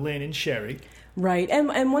Lynn and Sherry. Right.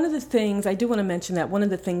 And one of the things, I do want to mention that one of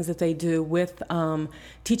the things that they do with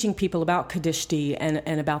teaching people about Kadishti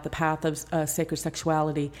and about the path of sacred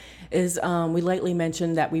sexuality is we lately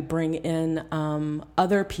mentioned that we bring in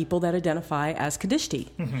other people that identify as Kadishti.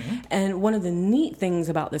 And one of the neat things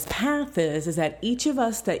about this path is that each of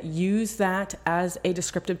us that use that as a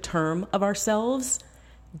descriptive term of ourselves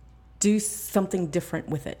do something different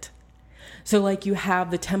with it. So like you have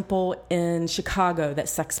the temple in Chicago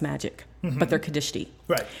that's sex magic, but they're Kadishti.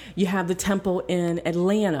 Right. You have the temple in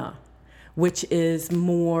Atlanta, which is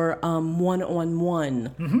more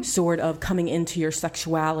one-on-one, sort of coming into your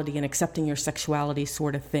sexuality and accepting your sexuality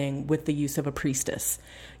sort of thing with the use of a priestess,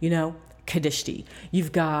 you know, Kadishti.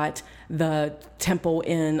 You've got the temple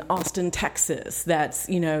in Austin, Texas, that's,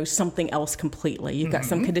 you know, something else completely. You've got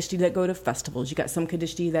some Kadishti that go to festivals. You've got some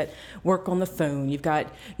Kadishti that work on the phone. You've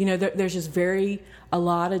got, you know, there's just a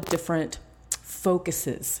lot of different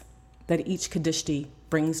focuses that each Kadishti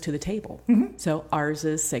brings to the table. So ours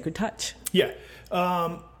is sacred touch. Yeah.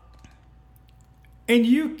 And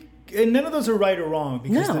none of those are right or wrong,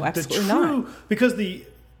 because absolutely not. Because the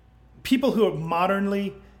people who are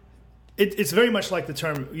modernly, it's very much like the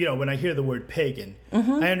term, you know, when I hear the word pagan,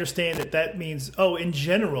 I understand that means, in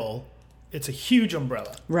general, it's a huge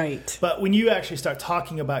umbrella. Right. But when you actually start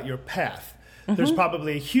talking about your path, there's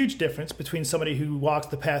probably a huge difference between somebody who walks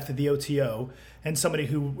the path of the OTO and somebody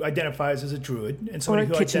who identifies as a druid and somebody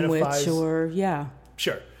who identifies...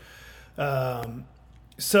 Sure.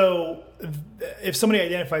 So if somebody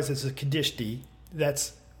identifies as a Kadishti,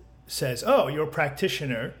 that says, you're a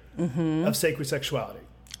practitioner of sacred sexuality.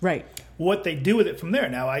 Right. What they do with it from there.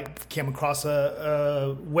 Now, I came across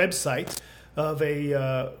a website of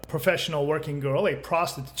a professional working girl, a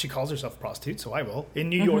prostitute. She calls herself a prostitute, so I will, in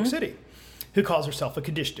New York City, who calls herself a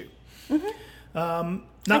Kadishtu.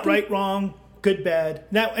 Not right, wrong, good, bad.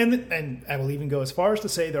 Now, and I will even go as far as to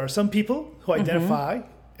say there are some people who identify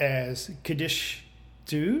as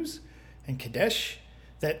Kadishtus and Kadesh,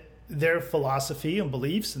 that their philosophy and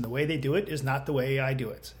beliefs and the way they do it is not the way I do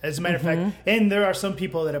it. As a matter of fact, and there are some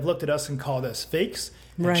people that have looked at us and called us fakes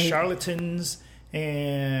and charlatans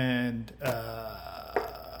and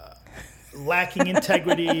lacking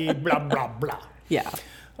integrity, blah, blah, blah. Yeah.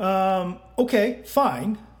 Okay,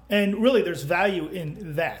 fine. And really there's value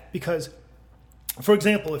in that because, for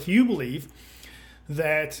example, if you believe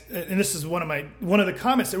that, and this is one of the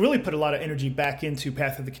comments that really put a lot of energy back into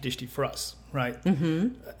Path of the Kadishti for us, right?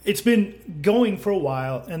 It's been going for a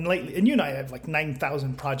while, and lately, and you and I have like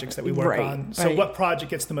 9,000 projects that we work on. So what project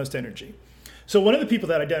gets the most energy? So one of the people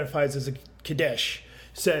that identifies as a Kadesh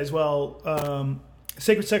says,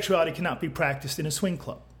 sacred sexuality cannot be practiced in a swing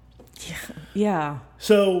club. Yeah.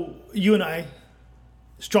 So you and I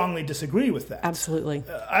strongly disagree with that. Absolutely.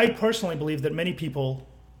 I personally believe that many people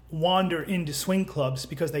wander into swing clubs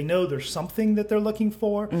because they know there's something that they're looking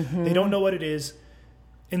for. Mm-hmm. They don't know what it is,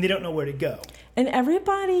 and they don't know where to go. And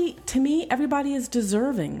everybody, to me, everybody is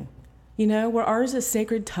deserving. You know, where ours is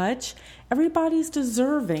sacred touch, everybody's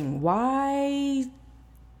deserving. Why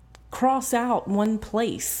cross out one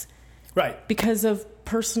place? Right. Because of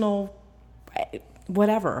personal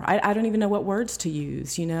whatever. I don't even know what words to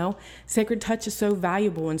use, you know? Sacred touch is so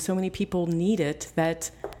valuable and so many people need it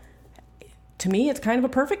that, to me, it's kind of a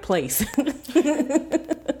perfect place.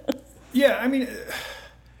 Yeah, I mean,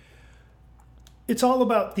 it's all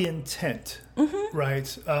about the intent, mm-hmm.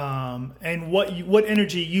 right? And what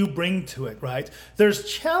energy you bring to it, right? There's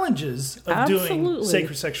challenges of Absolutely. Doing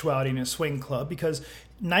sacred sexuality in a swing club because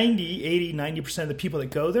 90% of the people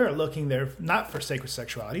that go there are looking there not for sacred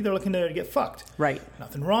sexuality. They're looking there to get fucked. Right.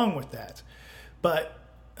 Nothing wrong with that. But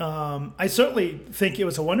I certainly think it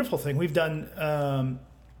was a wonderful thing. We've done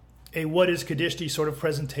a What is Kadishti sort of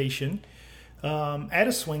presentation at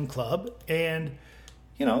a swing club. And,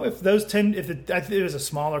 you know, if those 10, it was a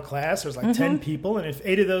smaller class, there's like mm-hmm. 10 people. And if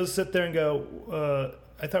 8 of those sit there and go,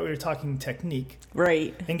 I thought we were talking technique.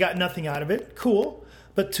 Right. And got nothing out of it, cool.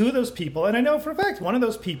 But 2 of those people, and I know for a fact, one of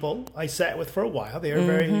those people I sat with for a while, they were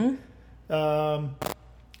mm-hmm.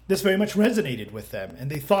 This very much resonated with them.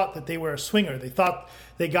 And they thought that they were a swinger. They thought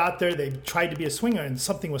they got there, they tried to be a swinger, and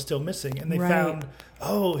something was still missing. And they right. found,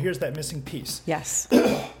 oh, here's that missing piece. Yes.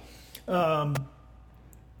 You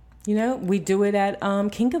know, we do it at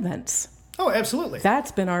kink events. Oh, absolutely.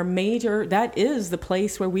 That is the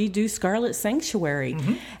place where we do Scarlet Sanctuary.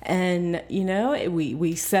 Mm-hmm. And, you know,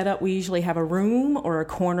 we set up, we usually have a room or a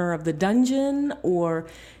corner of the dungeon, or,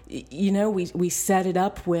 you know, we set it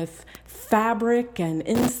up with fabric and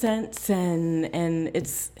incense, and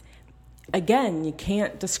it's, again, you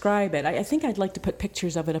can't describe it. I think I'd like to put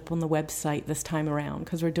pictures of it up on the website this time around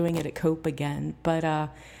because we're doing it at Cope again. But,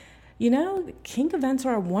 you know, kink events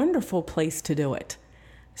are a wonderful place to do it.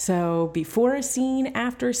 So before a scene,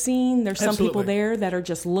 after a scene, there's some Absolutely. People there that are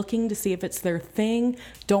just looking to see if it's their thing,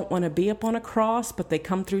 don't want to be up on a cross, but they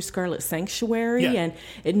come through Scarlet Sanctuary, yeah. and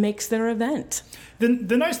it makes their event. The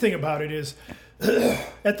nice thing about it is,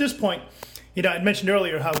 at this point, you know, I mentioned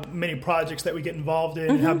earlier how many projects that we get involved in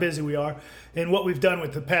mm-hmm. and how busy we are. And what we've done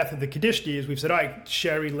with the Path of the Kadishti is we've said, all right,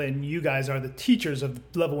 Sherry, Lynn, you guys are the teachers of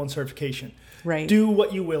level 1 certification. Right. Do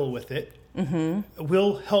what you will with it. Mm-hmm.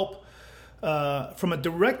 We'll help from a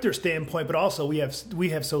director standpoint, but also we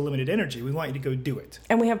have so limited energy. We want you to go do it.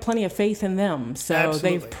 And we have plenty of faith in them. So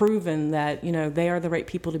Absolutely. They've proven that, you know, they are the right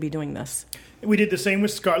people to be doing this. We did the same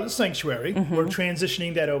with Scarlet Sanctuary. Mm-hmm. We're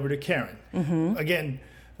transitioning that over to Karen. Mm-hmm. Again,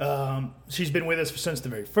 she's been with us since the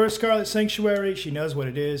very first Scarlet Sanctuary. She knows what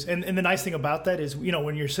it is. And the nice thing about that is, you know,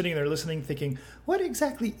 when you're sitting there listening, thinking, what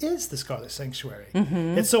exactly is the Scarlet Sanctuary?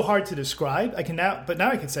 Mm-hmm. It's so hard to describe. But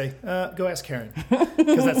now I can say, go ask Karen.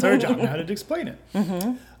 Because that's her job now to explain it.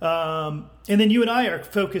 Mm-hmm. And then you and I are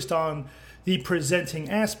focused on the presenting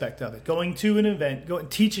aspect of it. Going to an event,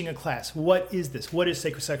 teaching a class. What is this? What is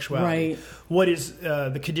sacred sexuality? Right. What is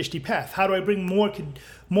the Kadishti path? How do I bring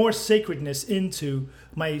more sacredness into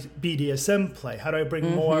my BDSM play? How do I bring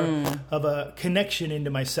mm-hmm. more of a connection into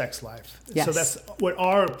my sex life? Yes. So that's what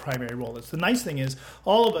our primary role is. The nice thing is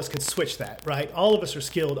all of us could switch that, right? All of us are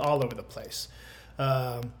skilled all over the place.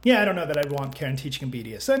 I don't know that I'd want Karen teaching a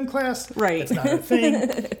BDSM class. Right. It's not her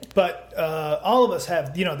thing. But all of us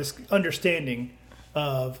have, you know, this understanding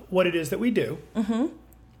of what it is that we do. Mm-hmm.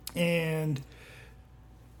 And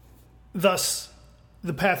thus,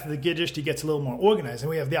 the Path of the Kadishti gets a little more organized,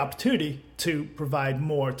 and we have the opportunity to provide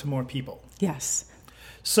more to more people. Yes.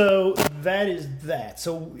 So that is that.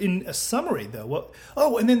 So in a summary, though,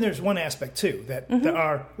 and then there's one aspect, too, that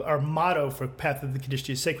mm-hmm. our motto for Path of the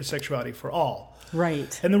Kadishti is sacred sexuality for all.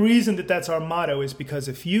 Right. And the reason that that's our motto is because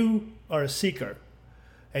if you are a seeker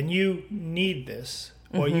and you need this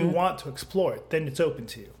or mm-hmm. you want to explore it, then it's open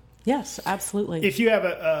to you. Yes, absolutely. If you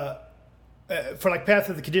have for like Path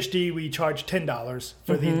of the Kadishti, we charge $10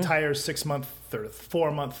 for mm-hmm. the entire 6-month or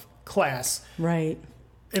 4-month class. Right.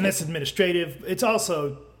 And that's administrative. It's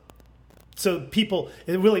also, people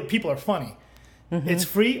are funny. Mm-hmm. It's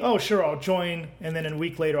free. Oh, sure, I'll join. And then a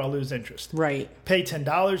week later, I'll lose interest. Right. Pay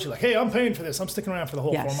 $10. You're like, hey, I'm paying for this. I'm sticking around for the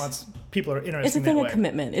whole 4 months. People are interested It's a in thing that of way.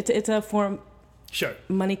 commitment. It's a form. Sure.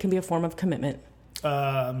 Money can be a form of commitment.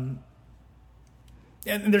 And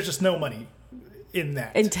there's just no money in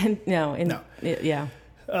that. No. Yeah.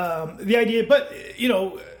 The idea, but, you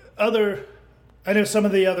know, I know some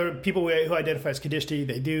of the other people who identify as Kadishti,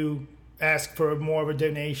 they do ask for more of a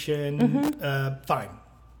donation, fine.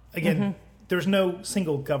 Again, there's no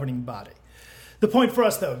single governing body. The point for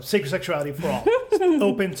us, though, sacred sexuality for all,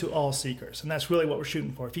 open to all seekers, and that's really what we're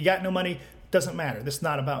shooting for. If you got no money, doesn't matter. This is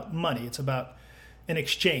not about money. It's about an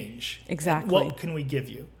exchange. Exactly. What can we give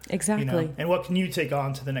you? Exactly. And what can you take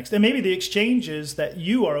on to the next? And maybe the exchange is that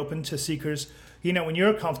you are open to seekers, when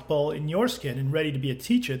you're comfortable in your skin and ready to be a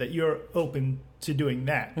teacher, that you're open to doing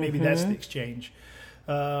that. Maybe that's the exchange.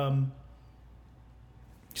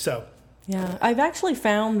 Yeah, I've actually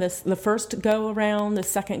found this the first go around, the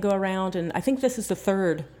second go around, and I think this is the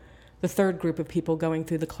third group of people going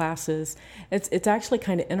through the classes. It's actually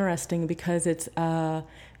kind of interesting because it's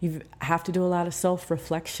you have to do a lot of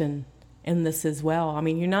self-reflection in this as well. I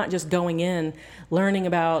mean, you're not just going in learning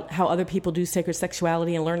about how other people do sacred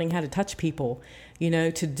sexuality and learning how to touch people.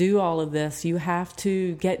 To do all of this, you have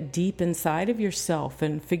to get deep inside of yourself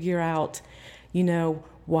and figure out,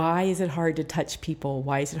 why is it hard to touch people?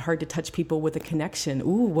 Why is it hard to touch people with a connection?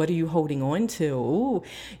 Ooh, what are you holding on to? Ooh,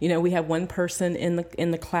 we have one person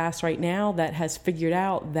in the class right now that has figured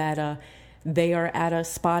out that they are at a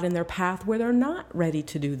spot in their path where they're not ready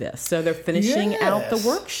to do this. So they're finishing out the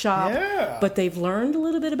workshop, but they've learned a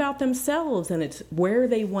little bit about themselves, and it's where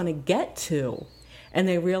they want to get to, and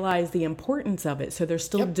they realize the importance of it. So they're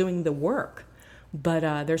still doing the work. But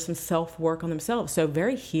there's some self-work on themselves. So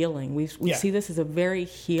very healing. We see this as a very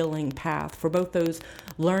healing path for both those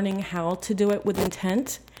learning how to do it with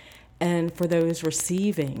intent and for those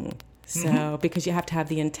receiving. So because you have to have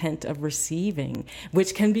the intent of receiving,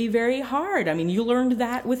 which can be very hard. I mean, you learned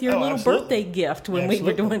that with your little birthday gift when we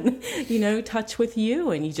were doing, Touch with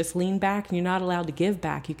You. And you just lean back and you're not allowed to give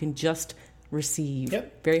back. You can just receive.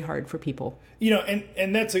 Yep. Very hard for people.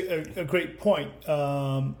 And that's a great point.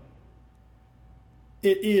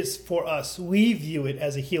 It is for us. We view it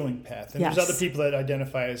as a healing path. And there's other people that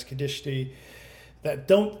identify as Kadishti that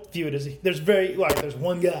don't view it as there's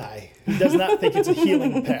one guy who does not think it's a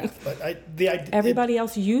healing path. But everybody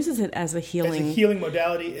else uses it as a healing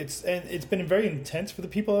modality. It's been very intense for the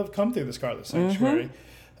people that have come through the Scarlet Sanctuary.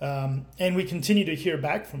 And we continue to hear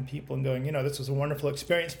back from people and going, this was a wonderful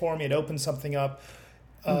experience for me. It opened something up.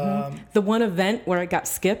 The one event where I got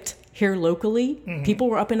skipped here locally, people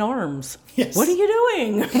were up in arms. Yes. What are you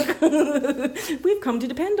doing? We've come to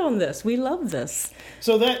depend on this. We love this.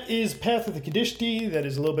 So that is Path of the Kadishti. That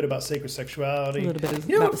is a little bit about sacred sexuality. A little bit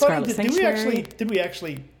about the Scarlet Sanctuary. Did we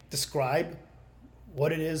actually describe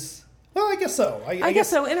what it is? Well, I guess so. I guess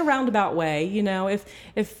so, in a roundabout way.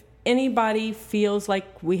 If anybody feels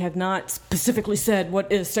like we have not specifically said what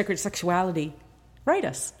is sacred sexuality, write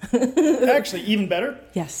us. Actually, even better.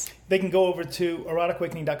 Yes. They can go over to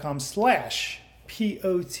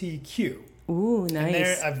eroticawakening.com/POTQ. Ooh, nice. And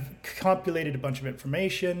there I've compilated a bunch of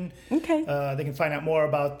information. Okay. They can find out more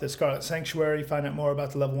about the Scarlet Sanctuary, find out more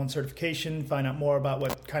about the Level 1 certification, find out more about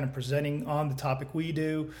what kind of presenting on the topic we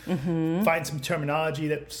do, find some terminology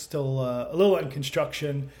that's still a little in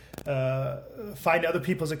construction, find other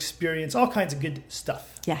people's experience, all kinds of good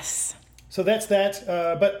stuff. Yes. So that's that.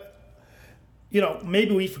 But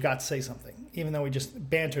maybe we forgot to say something, even though we just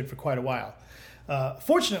bantered for quite a while.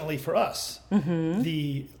 Fortunately for us,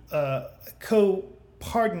 the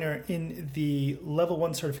co-partner in the Level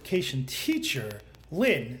 1 certification teacher,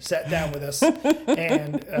 Lynn, sat down with us.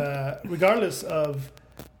 And regardless of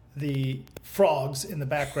the frogs in the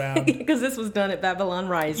background... Because this was done at Babylon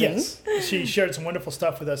Rising. Yes. She shared some wonderful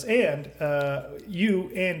stuff with us. And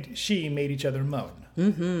you and she made each other moan.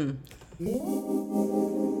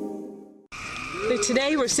 So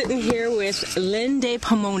today we're sitting here with Lynn de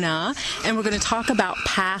Pomona, and we're going to talk about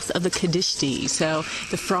Path of the Kadishti. So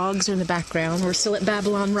the frogs are in the background. We're still at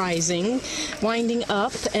Babylon Rising, winding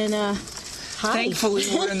up, and hi. Thankfully,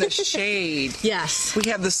 we're in the shade. Yes.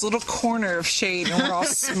 We have this little corner of shade, and we're all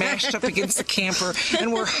smashed up against the camper,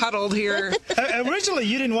 and we're huddled here. Originally,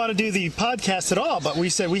 you didn't want to do the podcast at all, but we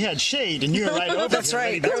said we had shade, and you were right over. That's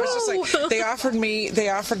right. It was just like they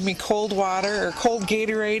offered me cold water or cold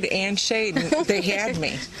Gatorade and shade, and they had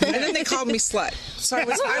me. And then they called me slut. So I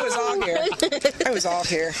was all here. I was all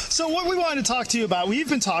here. So what we wanted to talk to you about, we've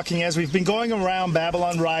been talking as we've been going around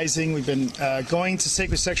Babylon Rising. We've been going to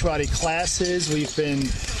sacred sexuality classes. We've been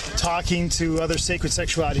talking to other sacred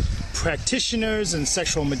sexuality practitioners and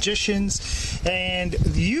sexual magicians. And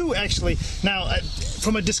you actually, now,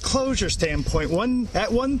 from a disclosure standpoint,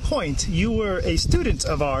 at one point, you were a student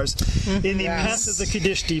of ours in the Path of the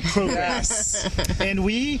Kadishti program. Yes. And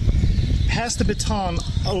we passed the baton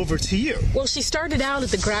over to you. Well, she started out at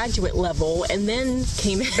the graduate level and then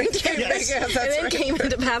came into Path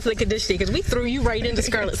of the Kadishti, because we threw you right into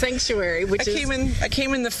Scarlet Sanctuary, which I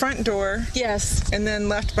came in the front door. Yes. And then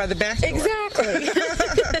left by the back door. Exactly.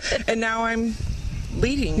 And now I'm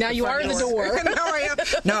leading. Now you are the door.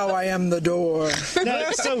 Now I am the door.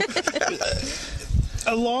 Now, so,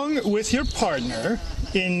 along with your partner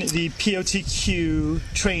in the POTQ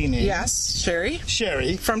training. Yes,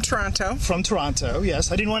 Sherry. From Toronto. From Toronto,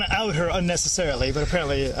 yes. I didn't want to out her unnecessarily, but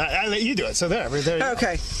apparently I let you do it. So there you go.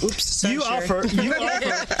 Okay. Oops. Sorry, You offer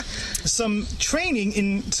some training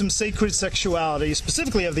in some sacred sexuality,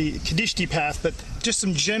 specifically of the Kadishti path, but just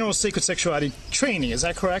some general sacred sexuality training. Is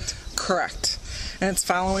that correct? Correct. And it's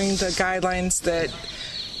following the guidelines that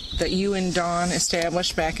you and Dawn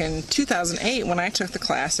established back in 2008 when I took the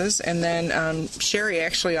classes, and then Sherry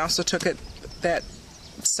actually also took that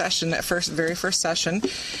session, very first session,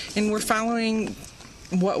 and we're following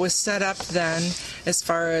what was set up then as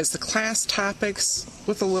far as the class topics,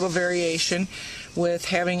 with a little variation, with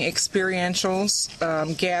having experientials,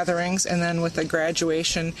 gatherings, and then with a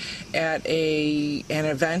graduation at an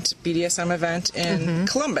event, BDSM event in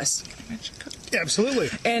Columbus.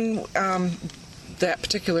 Absolutely. And that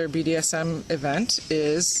particular BDSM event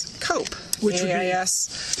is COPE. Which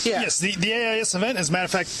AIS. Yeah. Yes, the AIS event. As a matter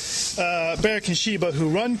of fact, Barrick and Sheba, who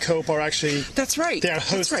run COPE, are actually... That's right. They're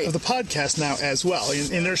hosts of the podcast now as well,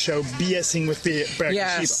 in their show, BSing with Barrick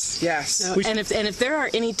and Sheba. Yes. So, and if there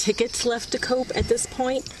are any tickets left to COPE at this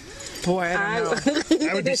point... Boy, I don't know.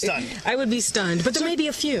 I would be stunned. I would be stunned, but there may be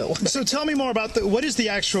a few. So tell me more about what is the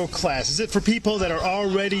actual class? Is it for people that are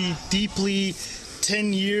already deeply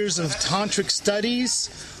 10 years of tantric studies,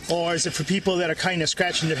 or is it for people that are kind of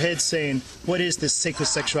scratching their heads saying, what is this sacred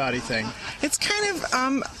sexuality thing? It's kind of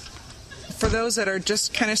for those that are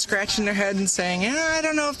just kind of scratching their head and saying, I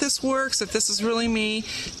don't know if this works, if this is really me,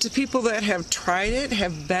 to people that have tried it,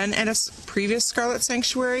 have been at a previous Scarlet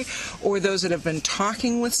Sanctuary, or those that have been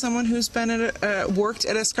talking with someone who's been worked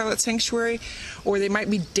at a Scarlet Sanctuary, or they might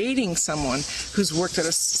be dating someone who's worked at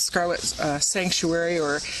a Scarlet Sanctuary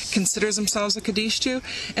or considers themselves a Kadishtu,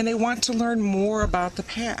 and they want to learn more about the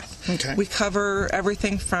path. Okay. We cover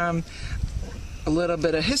everything from a little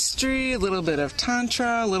bit of history, a little bit of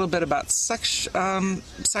tantra, a little bit about sexual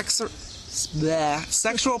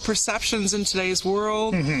perceptions in today's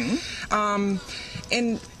world, and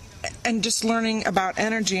just learning about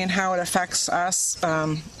energy and how it affects us.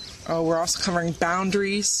 We're also covering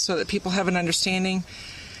boundaries so that people have an understanding.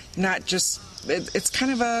 Not just it's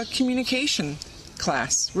kind of a communication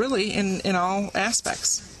class, really, in all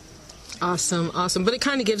aspects. Awesome. But it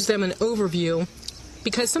kind of gives them an overview.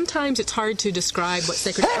 Because sometimes it's hard to describe what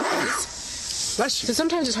sacred touch is. So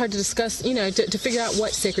sometimes it's hard to discuss, to figure out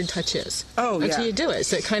what sacred touch is. Until you do it.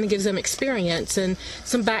 So it kind of gives them experience and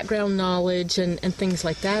some background knowledge and things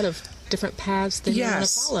like that of different paths that you want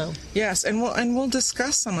to follow. Yes, and we'll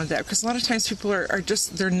discuss some of that, because a lot of times people are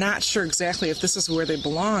just, they're not sure exactly if this is where they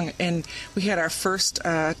belong. And we had our first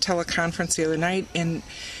teleconference the other night, and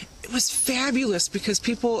it was fabulous because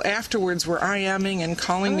people afterwards were IMing and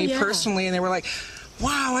calling me personally, and they were like,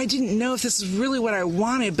 wow, I didn't know if this is really what I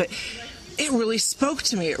wanted, but it really spoke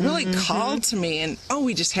to me. It really called to me. And,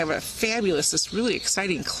 we just have this really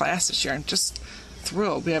exciting class this year. I'm just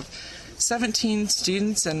thrilled. We have 17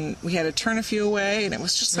 students, and we had to turn a few away, and it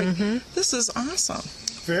was just like, this is awesome.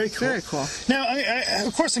 Very cool. Very cool. Now,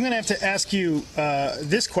 of course, I'm going to have to ask you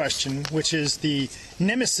this question, which is the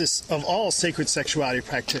nemesis of all sacred sexuality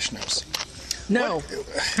practitioners. No.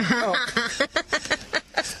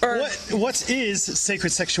 What is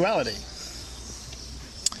sacred sexuality?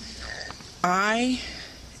 I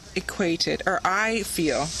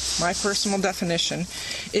feel, my personal definition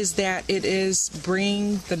is that it is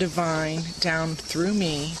bringing the divine down through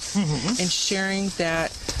me and sharing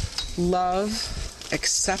that love,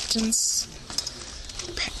 acceptance,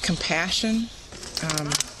 compassion,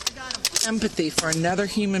 empathy for another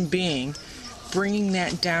human being, bringing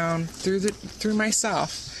that down through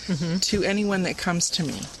myself to anyone that comes to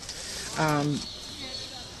me.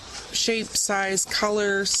 Shape, size,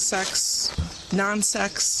 color, sex,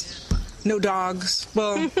 non-sex, no dogs.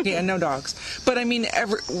 Well, no dogs. But I mean,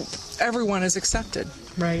 everyone is accepted.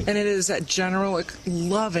 Right. And it is that general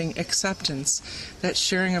loving acceptance, that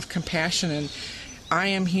sharing of compassion, and I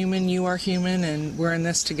am human, you are human, and we're in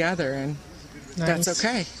this together, and that's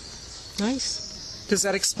okay. Nice. Does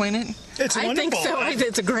that explain it? It's wonderful. I think so.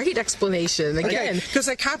 It's a great explanation. Again, because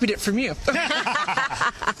I copied it from you.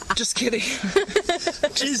 Just kidding.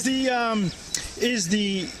 Is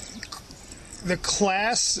the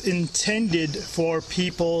class intended for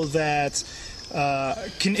people that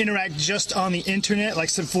can interact just on the internet, like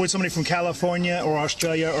would somebody from California or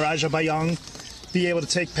Australia or Azerbaijan be able to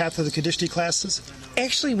take Path of the Kadishti classes?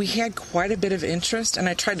 Actually, we had quite a bit of interest, and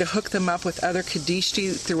I tried to hook them up with other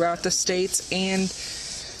Kadishti throughout the States and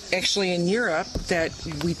actually in Europe that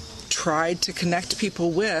we tried to connect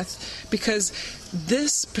people with, because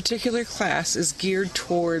this particular class is geared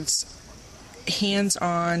towards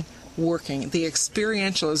hands-on working. The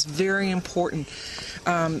experiential is very important.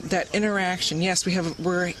 That interaction, yes, we have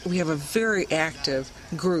a very active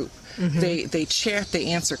group. Mm-hmm. They chat, they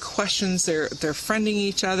answer questions, they're friending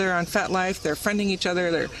each other on FetLife, they're friending each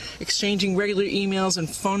other, they're exchanging regular emails and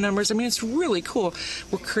phone numbers. I mean, it's really cool.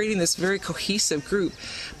 We're creating this very cohesive group,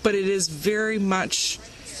 but it is very much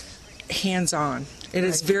hands-on. It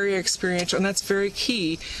is very experiential, and that's very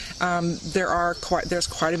key. There's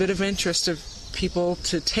quite a bit of interest of people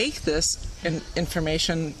to take this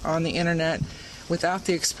information on the internet without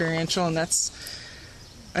the experiential, and that's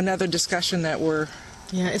another discussion that we're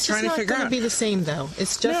it's trying just to figure out. It's not going to be the same, though.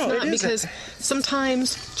 It's just not, because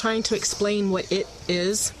sometimes trying to explain what it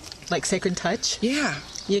is, like Sacred Touch,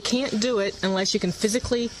 you can't do it unless you can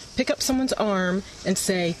physically pick up someone's arm and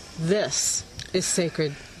say, "This is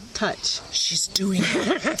Sacred Touch." She's doing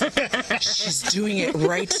it. She's doing it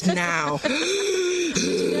right now.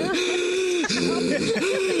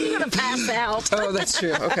 You're going to pass out. Oh, that's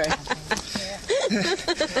true. Okay.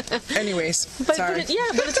 Anyways, sorry.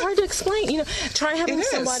 But it's hard to explain. Try having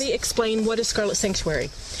somebody explain what is Scarlet Sanctuary.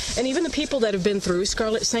 And even the people that have been through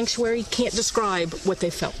Scarlet Sanctuary can't describe what they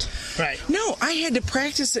felt. Right. No, I had to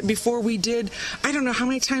practice it before we did. I don't know how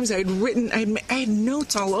many times I had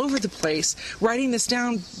notes all over the place, writing this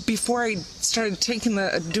down before I started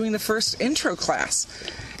doing the first intro class.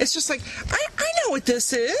 It's just like, I know what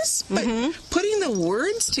this is, but putting the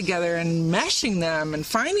words together and meshing them and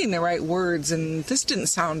finding the right words, and this didn't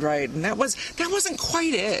sound right, and that wasn't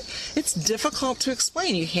quite it. It's difficult to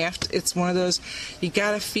explain. It's one of those, you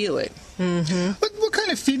gotta feel it. Mm-hmm. What kind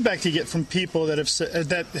of feedback do you get from people that have said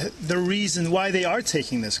that the reason why they are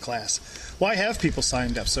taking this class? Why have people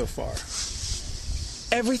signed up so far?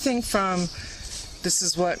 Everything from, this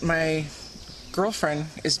is what my girlfriend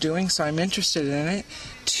is doing, so I'm interested in it,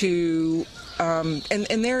 to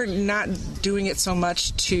and they're not doing it so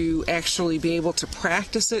much to actually be able to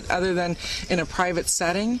practice it other than in a private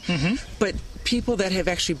setting, but people that have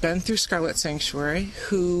actually been through Scarlet Sanctuary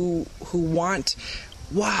who want,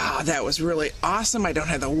 wow, that was really awesome. I don't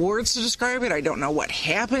have the words to describe it. I don't know what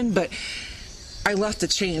happened, but I left a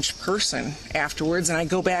changed person afterwards, and I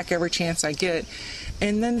go back every chance I get.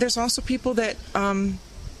 And then there's also people that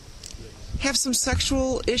have some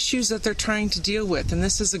sexual issues that they're trying to deal with, and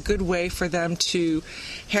this is a good way for them to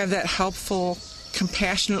have that helpful,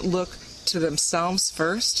 compassionate look to themselves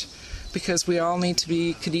first, because we all need to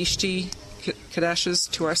be Kadeshas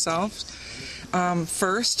to ourselves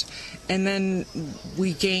first, and then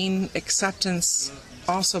we gain acceptance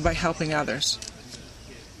also by helping others.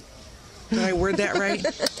 Did I word that right?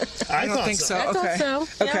 I don't think so. I Okay. thought so.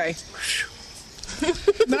 Yeah. Okay.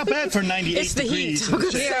 Not bad for 98 It's the degrees.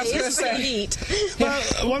 heat. It's the heat. Well,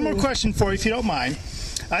 one more question for you, if you don't mind.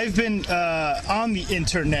 I've been on the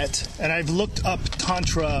internet, and I've looked up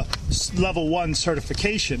Tantra Level 1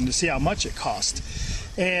 certification to see how much it cost.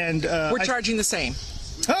 And We're charging the same.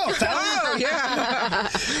 Oh, yeah.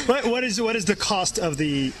 What is the cost of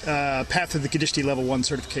the Path of the Kadishti Level 1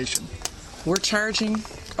 certification? We're charging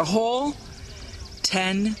a whole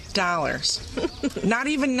 $10. Not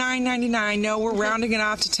even $9.99. No, we're rounding it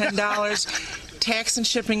off to $10. Tax and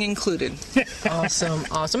shipping included. Awesome.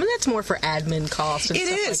 And that's more for admin costs and It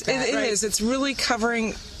stuff like that, It right? is. It's really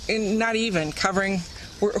covering, not even covering,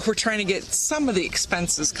 we're trying to get some of the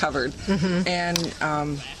expenses covered. And,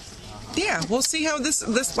 we'll see how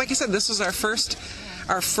this, like I said, this was our first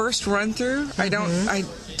run through. I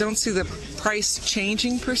don't see the price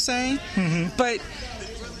changing per se, but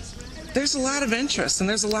there's a lot of interest and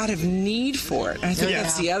there's a lot of need for it. And I think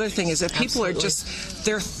that's the other thing, is that people are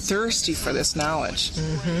they're thirsty for this knowledge.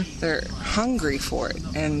 They're hungry for it,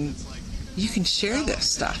 and you can share this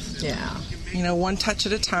stuff. Yeah. One touch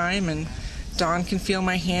at a time, and Dawn can feel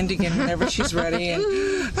my hand again whenever she's ready. And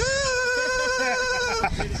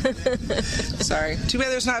sorry, too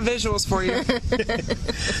bad there's not visuals for you.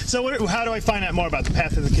 So how do I find out more about the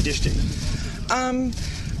Path of the Kadishti?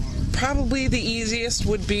 Probably the easiest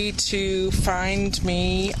would be to find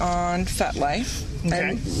me on FetLife.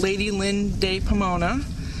 Okay. I'm Lady Lynn de Pomona.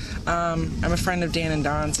 I'm a friend of Dan and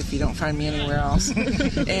Don's if you don't find me anywhere else.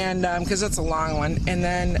 And because that's a long one. And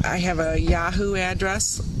then I have a Yahoo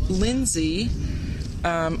address, Lindsay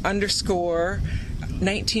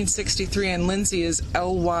 _1963, and Lindsay is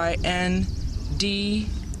LYNZY.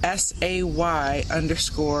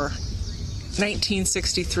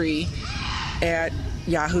 DSAY_1963 at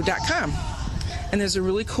yahoo.com. And there's a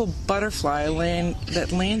really cool butterfly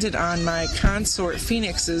that landed on my consort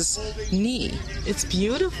Phoenix's knee. It's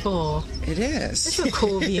beautiful. It is. It's so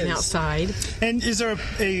cool being outside. And is there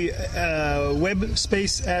a web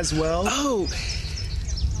space as well? Oh,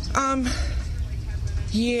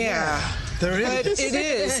 yeah. There is. It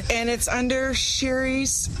is, and it's under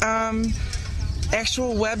Sherry's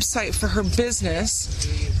actual website for her business,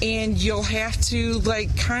 and you'll have to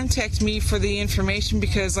contact me for the information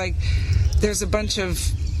because there's a bunch of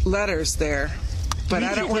letters there, but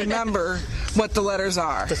I don't remember what the letters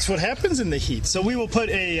are. That's what happens in the heat. So we will put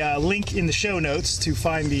a link in the show notes to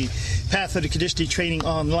find the Path of the Kadishti training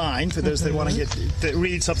online for those that want to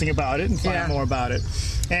read something about it and find out more about it.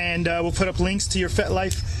 And we'll put up links to your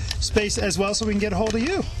FetLife space as well so we can get a hold of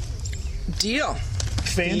you. Deal.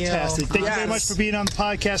 Fantastic. Thank you very much for being on the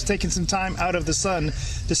podcast, taking some time out of the sun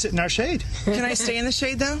to sit in our shade. Can I stay in the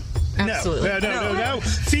shade, though? Absolutely. No.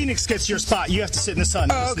 Phoenix gets your spot. You have to sit in the sun.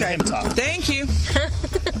 Oh, okay. Thank you.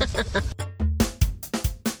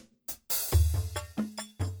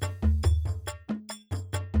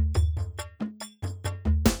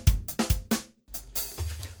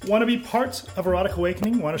 Want to be part of Erotic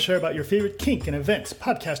Awakening? Want to share about your favorite kink and events,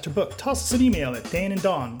 podcast, or book? Toss us an email at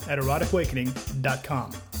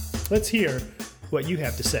dananddawn@eroticawakening.com. Let's hear what you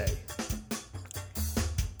have to say.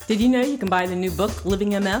 Did you know you can buy the new book,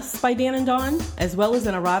 Living MS by Dan and Dawn, as well as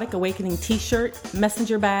an Erotic Awakening t-shirt,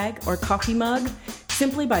 messenger bag, or coffee mug,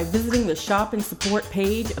 simply by visiting the shop and support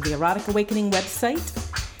page of the Erotic Awakening website?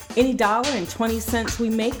 Any $1.20 we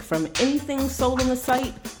make from anything sold on the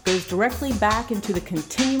site goes directly back into the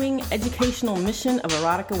continuing educational mission of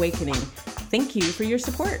Erotic Awakening. Thank you for your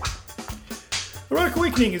support. Erotic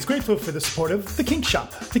Awakening is grateful for the support of The Kink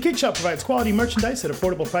Shop. The Kink Shop provides quality merchandise at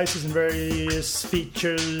affordable prices and various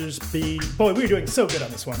features. Boy, we're doing so good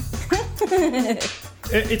on this one.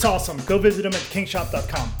 It's awesome. Go visit them at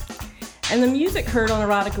kinkshop.com. And the music heard on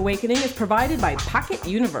Erotic Awakening is provided by Pocket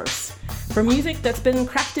Universe. For music that's been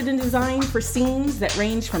crafted and designed for scenes that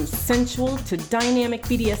range from sensual to dynamic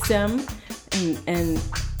BDSM, and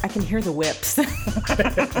I can hear the whips.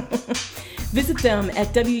 Visit them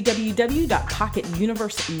at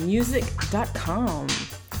www.pocketuniversemusic.com.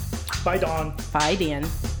 Bye, Dawn. Bye, Dan.